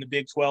 matchup in the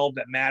Big 12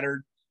 that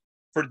mattered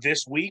for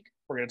this week.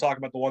 We're going to talk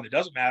about the one that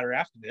doesn't matter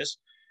after this.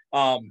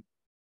 The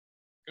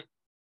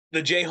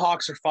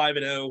Jayhawks are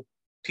 5-0.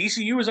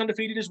 TCU is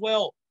undefeated as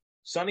well.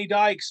 Sonny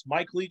Dykes,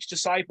 Mike Leach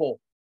disciple,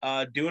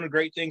 doing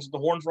great things with the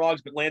Horned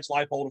Frogs, but Lance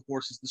Leipold, of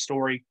course, is the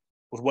story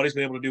with what he's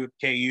been able to do with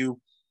KU.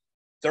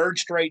 Third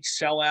straight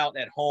sellout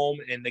at home,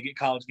 and they get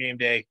College Game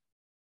Day.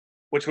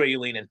 Which way are you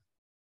leaning?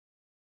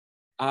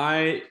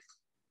 I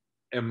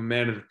am a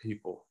man of the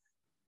people.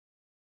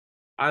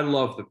 I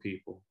love the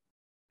people,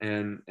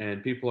 and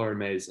people are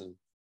amazing.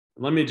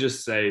 Let me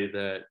just say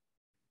that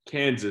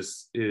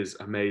Kansas is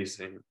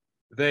amazing.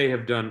 They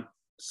have done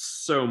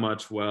so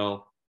much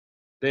well.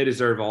 They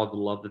deserve all the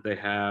love that they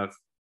have.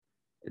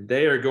 And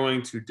they are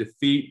going to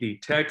defeat the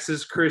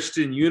Texas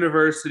Christian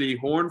University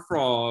Horned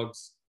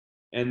Frogs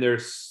and their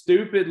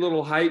stupid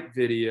little hype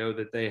video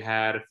that they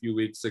had a few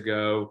weeks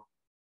ago.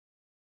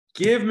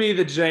 Give me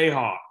the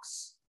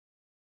Jayhawks.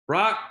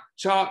 Rock,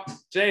 chalk,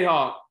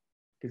 Jayhawk.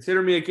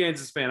 Consider me a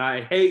Kansas fan.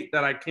 I hate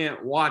that I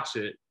can't watch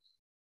it.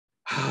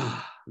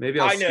 Maybe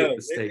I'll skip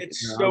the state.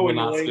 It's so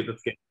annoying.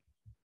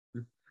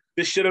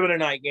 This should have been a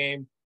night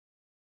game.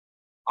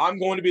 I'm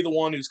going to be the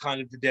one who's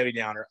kind of the Debbie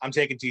Downer. I'm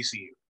taking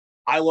TCU.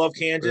 I love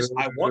Kansas.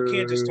 I want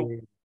Kansas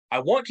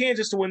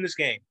to win this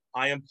game.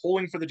 I am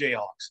pulling for the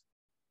Jayhawks.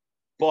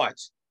 But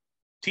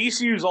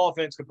TCU's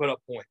offense can put up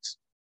points,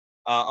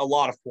 a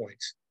lot of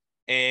points.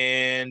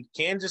 And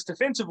Kansas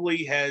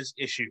defensively has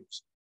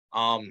issues.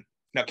 Now,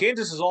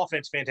 Kansas's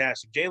offense is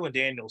fantastic. Jalen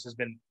Daniels has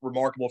been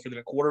remarkable for them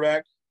at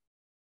quarterback.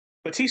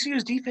 But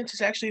TCU's defense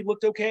has actually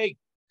looked okay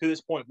to this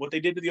point. What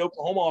they did to the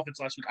Oklahoma offense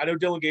last week, I know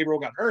Dylan Gabriel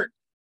got hurt,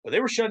 but they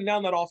were shutting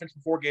down that offense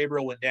before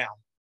Gabriel went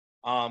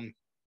down.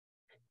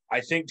 I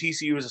think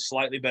TCU is a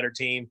slightly better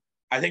team.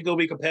 I think they'll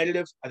be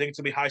competitive. I think it's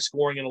going to be high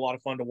scoring and a lot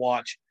of fun to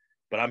watch,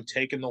 but I'm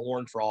taking the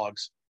Horned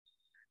Frogs.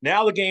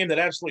 Now the game that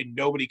absolutely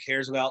nobody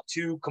cares about,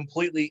 two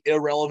completely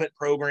irrelevant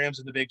programs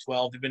in the Big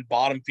 12. They've been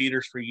bottom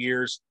feeders for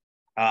years.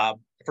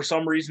 For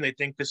some reason, they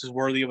think this is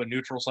worthy of a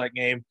neutral site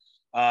game.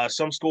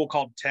 Some school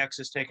called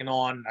Texas taking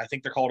on, I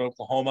think they're called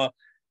Oklahoma.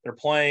 They're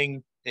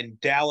playing in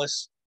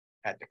Dallas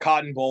at the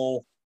Cotton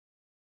Bowl.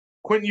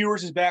 Quentin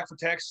Ewers is back for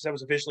Texas. That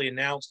was officially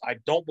announced. I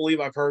don't believe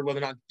I've heard whether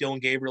or not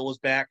Dylan Gabriel is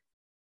back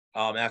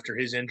after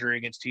his injury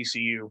against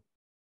TCU.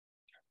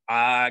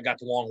 I got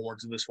the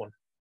Longhorns in this one.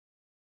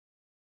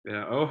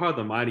 Yeah, oh, how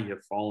the mighty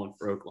have fallen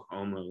for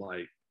Oklahoma.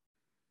 Like,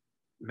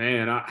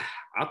 man, I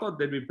thought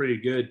they'd be pretty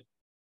good.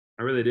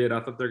 I really did. I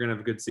thought they're going to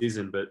have a good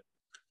season, but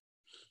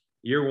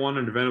year one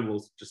in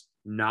Venables just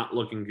not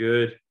looking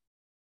good.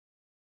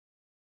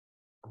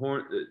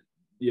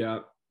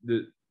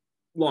 The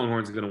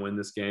Longhorns are going to win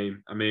this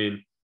game. I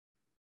mean,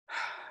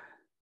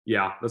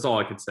 yeah, that's all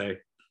I can say.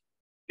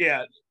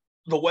 Yeah,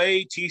 the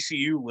way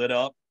TCU lit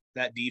up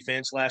that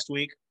defense last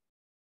week,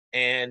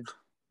 and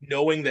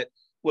knowing that,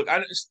 look,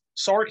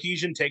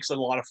 Sarkisian takes a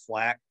lot of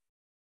flack,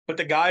 but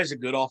the guy is a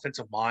good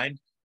offensive mind,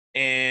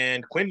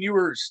 and Quinn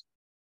Ewers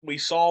we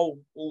saw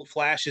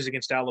flashes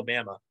against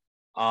Alabama.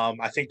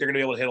 I think they're going to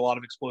be able to hit a lot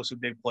of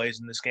explosive big plays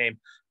in this game.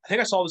 I think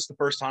I saw this the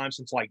first time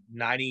since like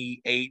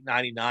 98,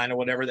 99 or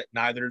whatever, that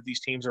neither of these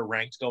teams are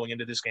ranked going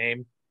into this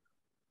game.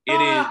 It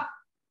is,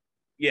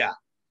 yeah.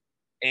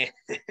 And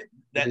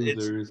that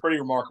it's pretty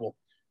remarkable.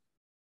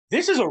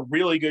 This is a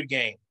really good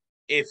game.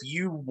 If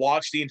you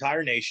watch the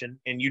entire nation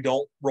and you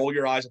don't roll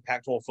your eyes at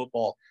Pac-12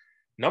 football,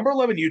 number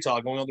 11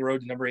 Utah going on the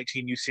road to number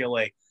 18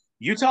 UCLA.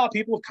 Utah,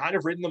 people have kind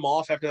of written them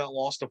off after that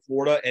loss to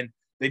Florida, and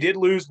they did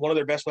lose one of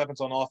their best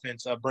weapons on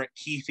offense, Brent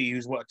Keithy,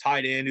 who's a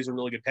tight end, who's a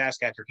really good pass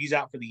catcher. He's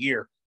out for the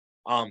year.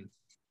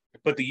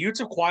 But the Utes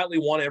have quietly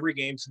won every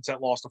game since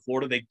that loss to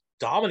Florida. They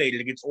dominated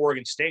against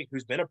Oregon State,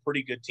 who's been a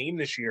pretty good team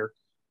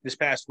this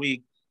past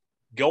week.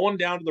 Going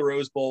down to the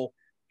Rose Bowl,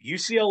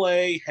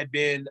 UCLA had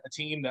been a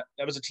team that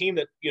was a team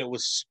that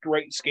was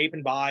straight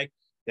scaping by.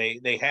 They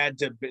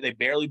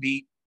barely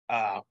beat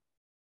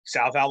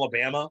South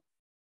Alabama,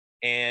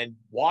 and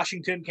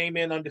Washington came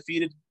in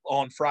undefeated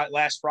on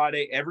last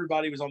Friday.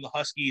 Everybody was on the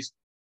Huskies,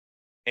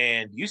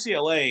 and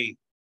UCLA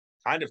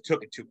kind of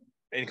took it to them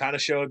and kind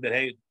of showed that,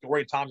 hey,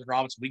 Dorian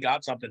Thompson-Robinson, we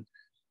got something.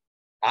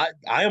 I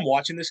am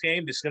watching this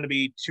game. This is going to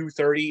be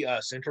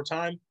 2:30 Central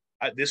Time.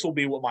 This will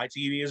be what my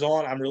TV is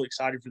on. I'm really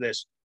excited for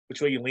this.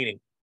 Which way are you leaning?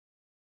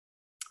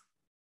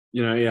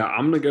 Yeah,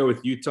 I'm going to go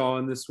with Utah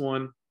in this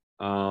one.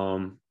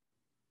 I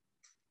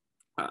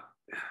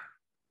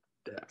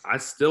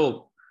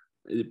still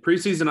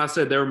preseason I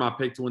said they were my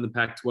pick to win the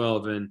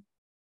Pac-12, and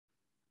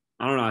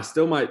I don't know. I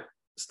still might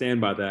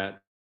stand by that,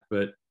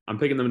 but I'm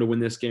picking them to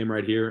win this game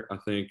right here. I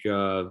think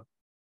this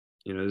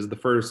is the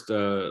first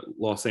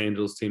Los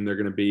Angeles team they're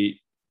going to beat.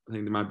 I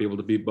think they might be able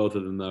to beat both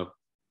of them, though.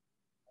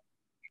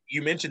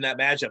 You mentioned that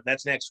matchup.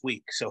 That's next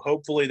week, so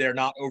hopefully they're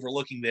not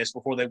overlooking this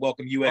before they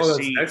welcome USC. Oh,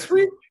 that's next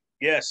week?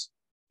 Yes,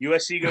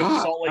 USC goes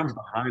to Salt Lake. I'm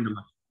behind them.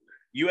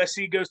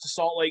 USC goes to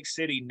Salt Lake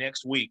City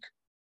next week.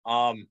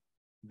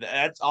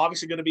 That's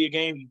obviously going to be a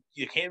game.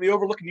 You can't be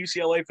overlooking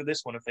UCLA for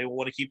this one if they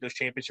want to keep those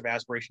championship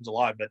aspirations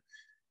alive. But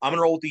I'm going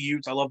to roll with the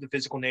Utes. I love the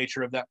physical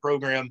nature of that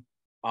program.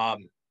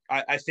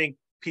 I think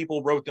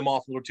people wrote them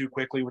off a little too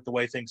quickly with the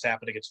way things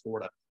happened against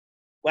Florida.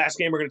 Last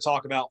game we're going to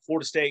talk about,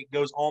 Florida State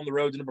goes on the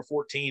road to number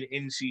 14,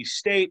 NC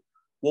State.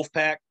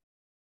 Wolfpack,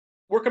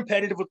 we're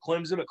competitive with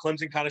Clemson, but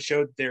Clemson kind of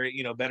showed that they're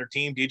a better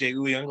team. DJ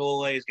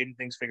Uiagalelei is getting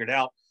things figured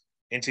out.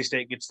 NC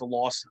State gets the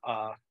loss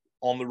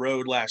on the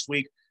road last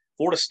week.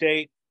 Florida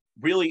State,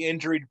 really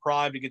injury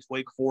deprived against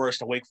Wake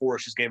Forest, and Wake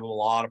Forest just gave them a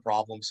lot of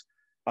problems.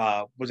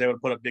 Was able to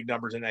put up big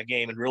numbers in that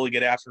game and really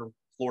get after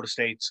Florida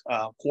State's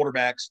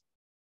quarterbacks.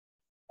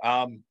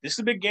 This is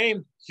a big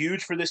game,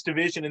 huge for this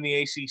division in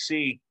the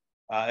ACC.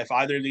 If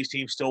either of these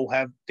teams still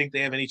think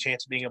they have any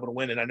chance of being able to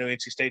win, and I know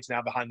NC State's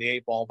now behind the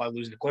 8 ball by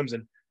losing to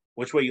Clemson.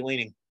 Which way are you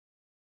leaning?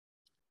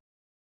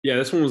 Yeah,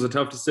 this one was a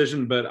tough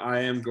decision, but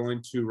I am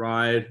going to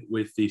ride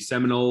with the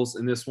Seminoles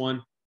in this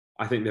one.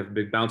 I think they have a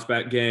big bounce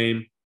back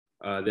game.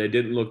 They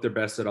didn't look their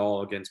best at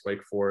all against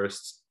Wake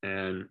Forest,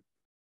 and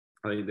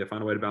I think they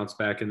find a way to bounce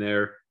back in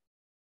there.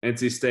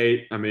 NC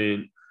State, I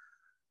mean,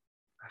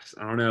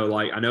 I don't know.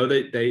 Like, I know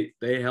they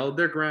held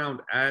their ground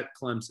at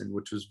Clemson,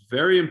 which was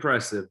very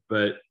impressive,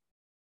 but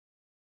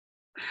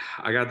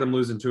I got them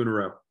losing 2 in a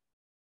row.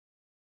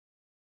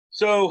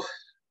 So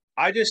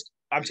I'm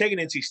taking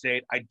NC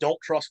State. I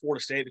don't trust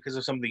Florida State because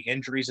of some of the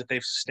injuries that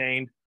they've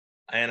sustained.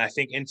 And I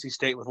think NC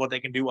State, with what they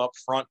can do up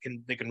front,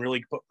 they can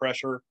really put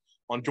pressure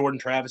on Jordan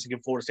Travis and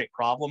give Florida State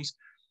problems.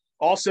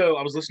 Also,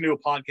 I was listening to a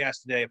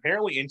podcast today.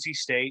 Apparently, NC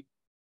State,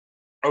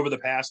 over the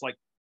past,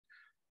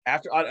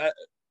 after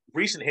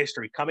recent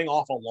history, coming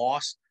off a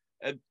loss,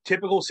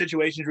 typical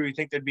situations where you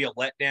think there'd be a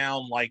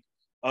letdown,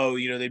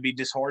 they'd be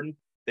disheartened.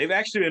 They've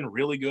actually been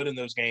really good in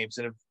those games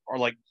and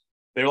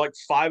they're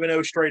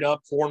 5-0 straight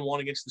up, 4-1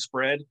 against the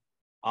spread.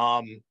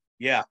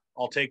 Yeah,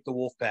 I'll take the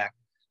Wolfpack.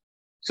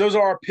 So those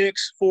are our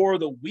picks for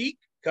the week.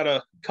 Got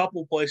a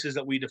couple places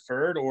that we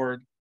deferred, I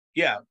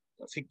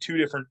think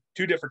two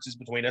differences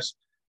between us.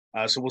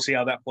 So we'll see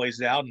how that plays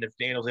out, and if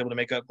Daniel's able to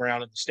make up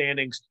ground in the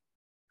standings.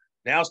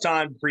 Now it's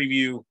time to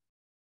preview,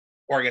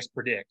 or I guess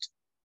predict,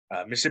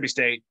 Mississippi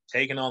State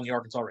taking on the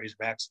Arkansas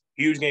Razorbacks.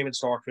 Huge game in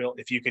Starkville.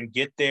 If you can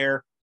get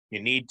there,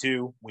 you need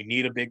to. We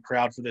need a big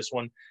crowd for this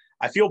one.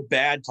 I feel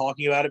bad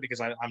talking about it because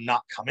I'm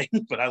not coming,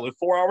 but I live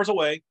 4 hours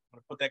away. I'm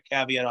going to put that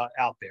caveat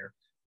out there.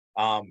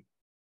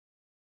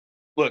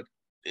 Look,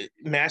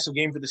 massive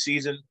game for the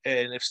season,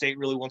 and if State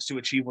really wants to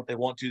achieve what they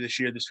want to this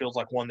year, this feels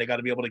like one they got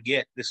to be able to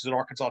get. This is an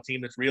Arkansas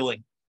team that's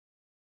reeling.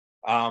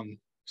 So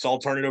I'll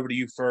turn it over to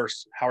you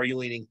first. How are you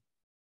leaning?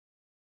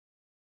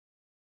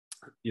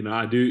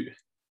 I do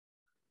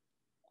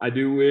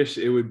wish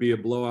it would be a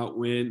blowout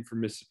win for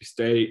Mississippi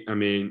State. I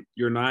mean,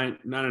 you're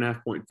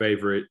 9.5 point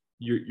favorite.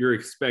 You're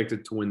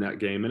expected to win that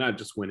game, and not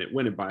just win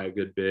it by a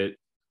good bit.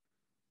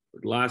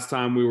 Last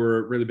time we were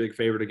a really big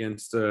favorite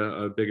against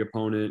a big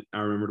opponent. I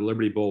remember the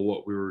Liberty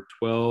Bowl, we were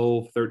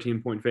 12,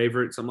 13 point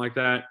favorite, something like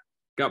that.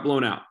 Got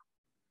blown out.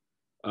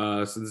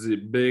 So this is a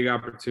big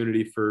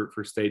opportunity for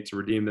State to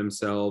redeem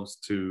themselves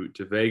to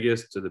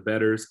Vegas, to the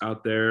bettors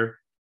out there.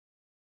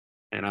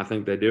 and I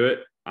think they do it.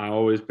 I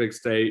always pick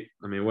State.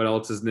 I mean, what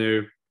else is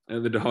new?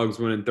 And the Dogs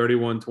winning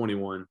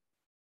 31-21.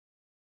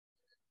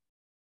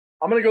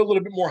 I'm going to go a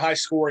little bit more high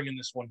scoring in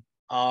this one.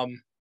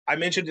 I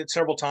mentioned it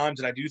several times,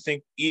 and I do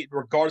think,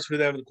 regardless of who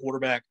they have at the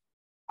quarterback,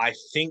 I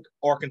think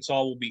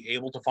Arkansas will be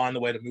able to find the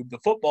way to move the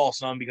football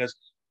some because,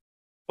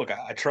 look,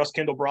 I trust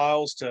Kendall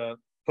Briles to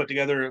put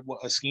together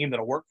a scheme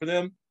that'll work for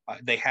them.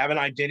 They have an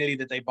identity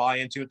that they buy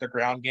into at their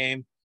ground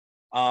game.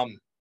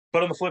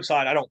 But on the flip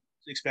side, I don't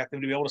expect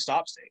them to be able to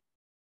stop State.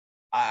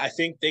 I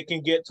think they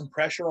can get some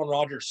pressure on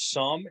Rogers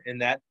some,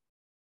 and that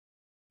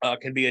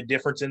can be a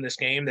difference in this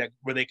game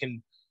where they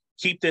can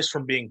keep this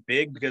from being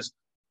big because,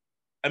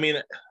 I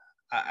mean,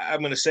 I'm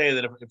going to say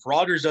that if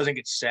Rogers doesn't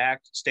get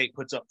sacked, State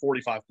puts up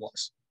 45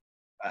 plus.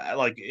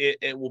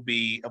 It will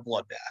be a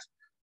bloodbath.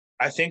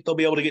 I think they'll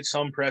be able to get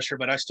some pressure,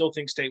 but I still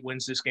think State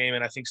wins this game,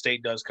 and I think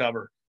State does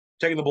cover.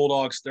 Taking the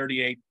Bulldogs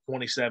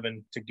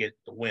 38-27 to get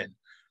the win.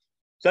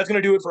 So that's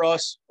going to do it for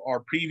us.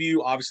 Our preview,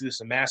 obviously, this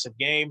is a massive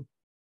game.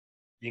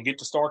 You can get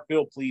to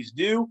Starkville, please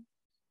do.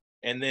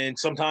 And then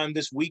sometime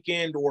this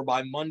weekend or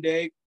by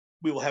Monday,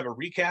 we will have a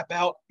recap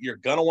out. You're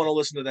going to want to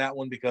listen to that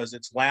one because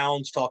it's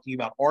Lowndes talking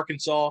about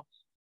Arkansas.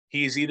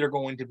 He's either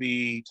going to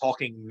be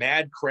talking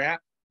mad crap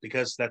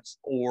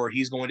or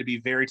he's going to be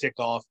very ticked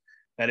off.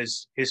 That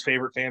is his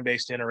favorite fan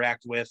base to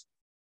interact with.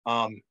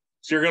 So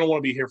you're going to want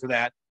to be here for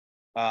that.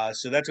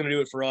 So that's going to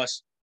do it for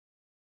us.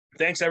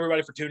 Thanks,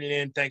 everybody, for tuning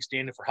in. Thanks,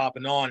 Daniel, for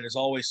hopping on. And as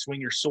always,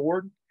 swing your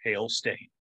sword. Hail State.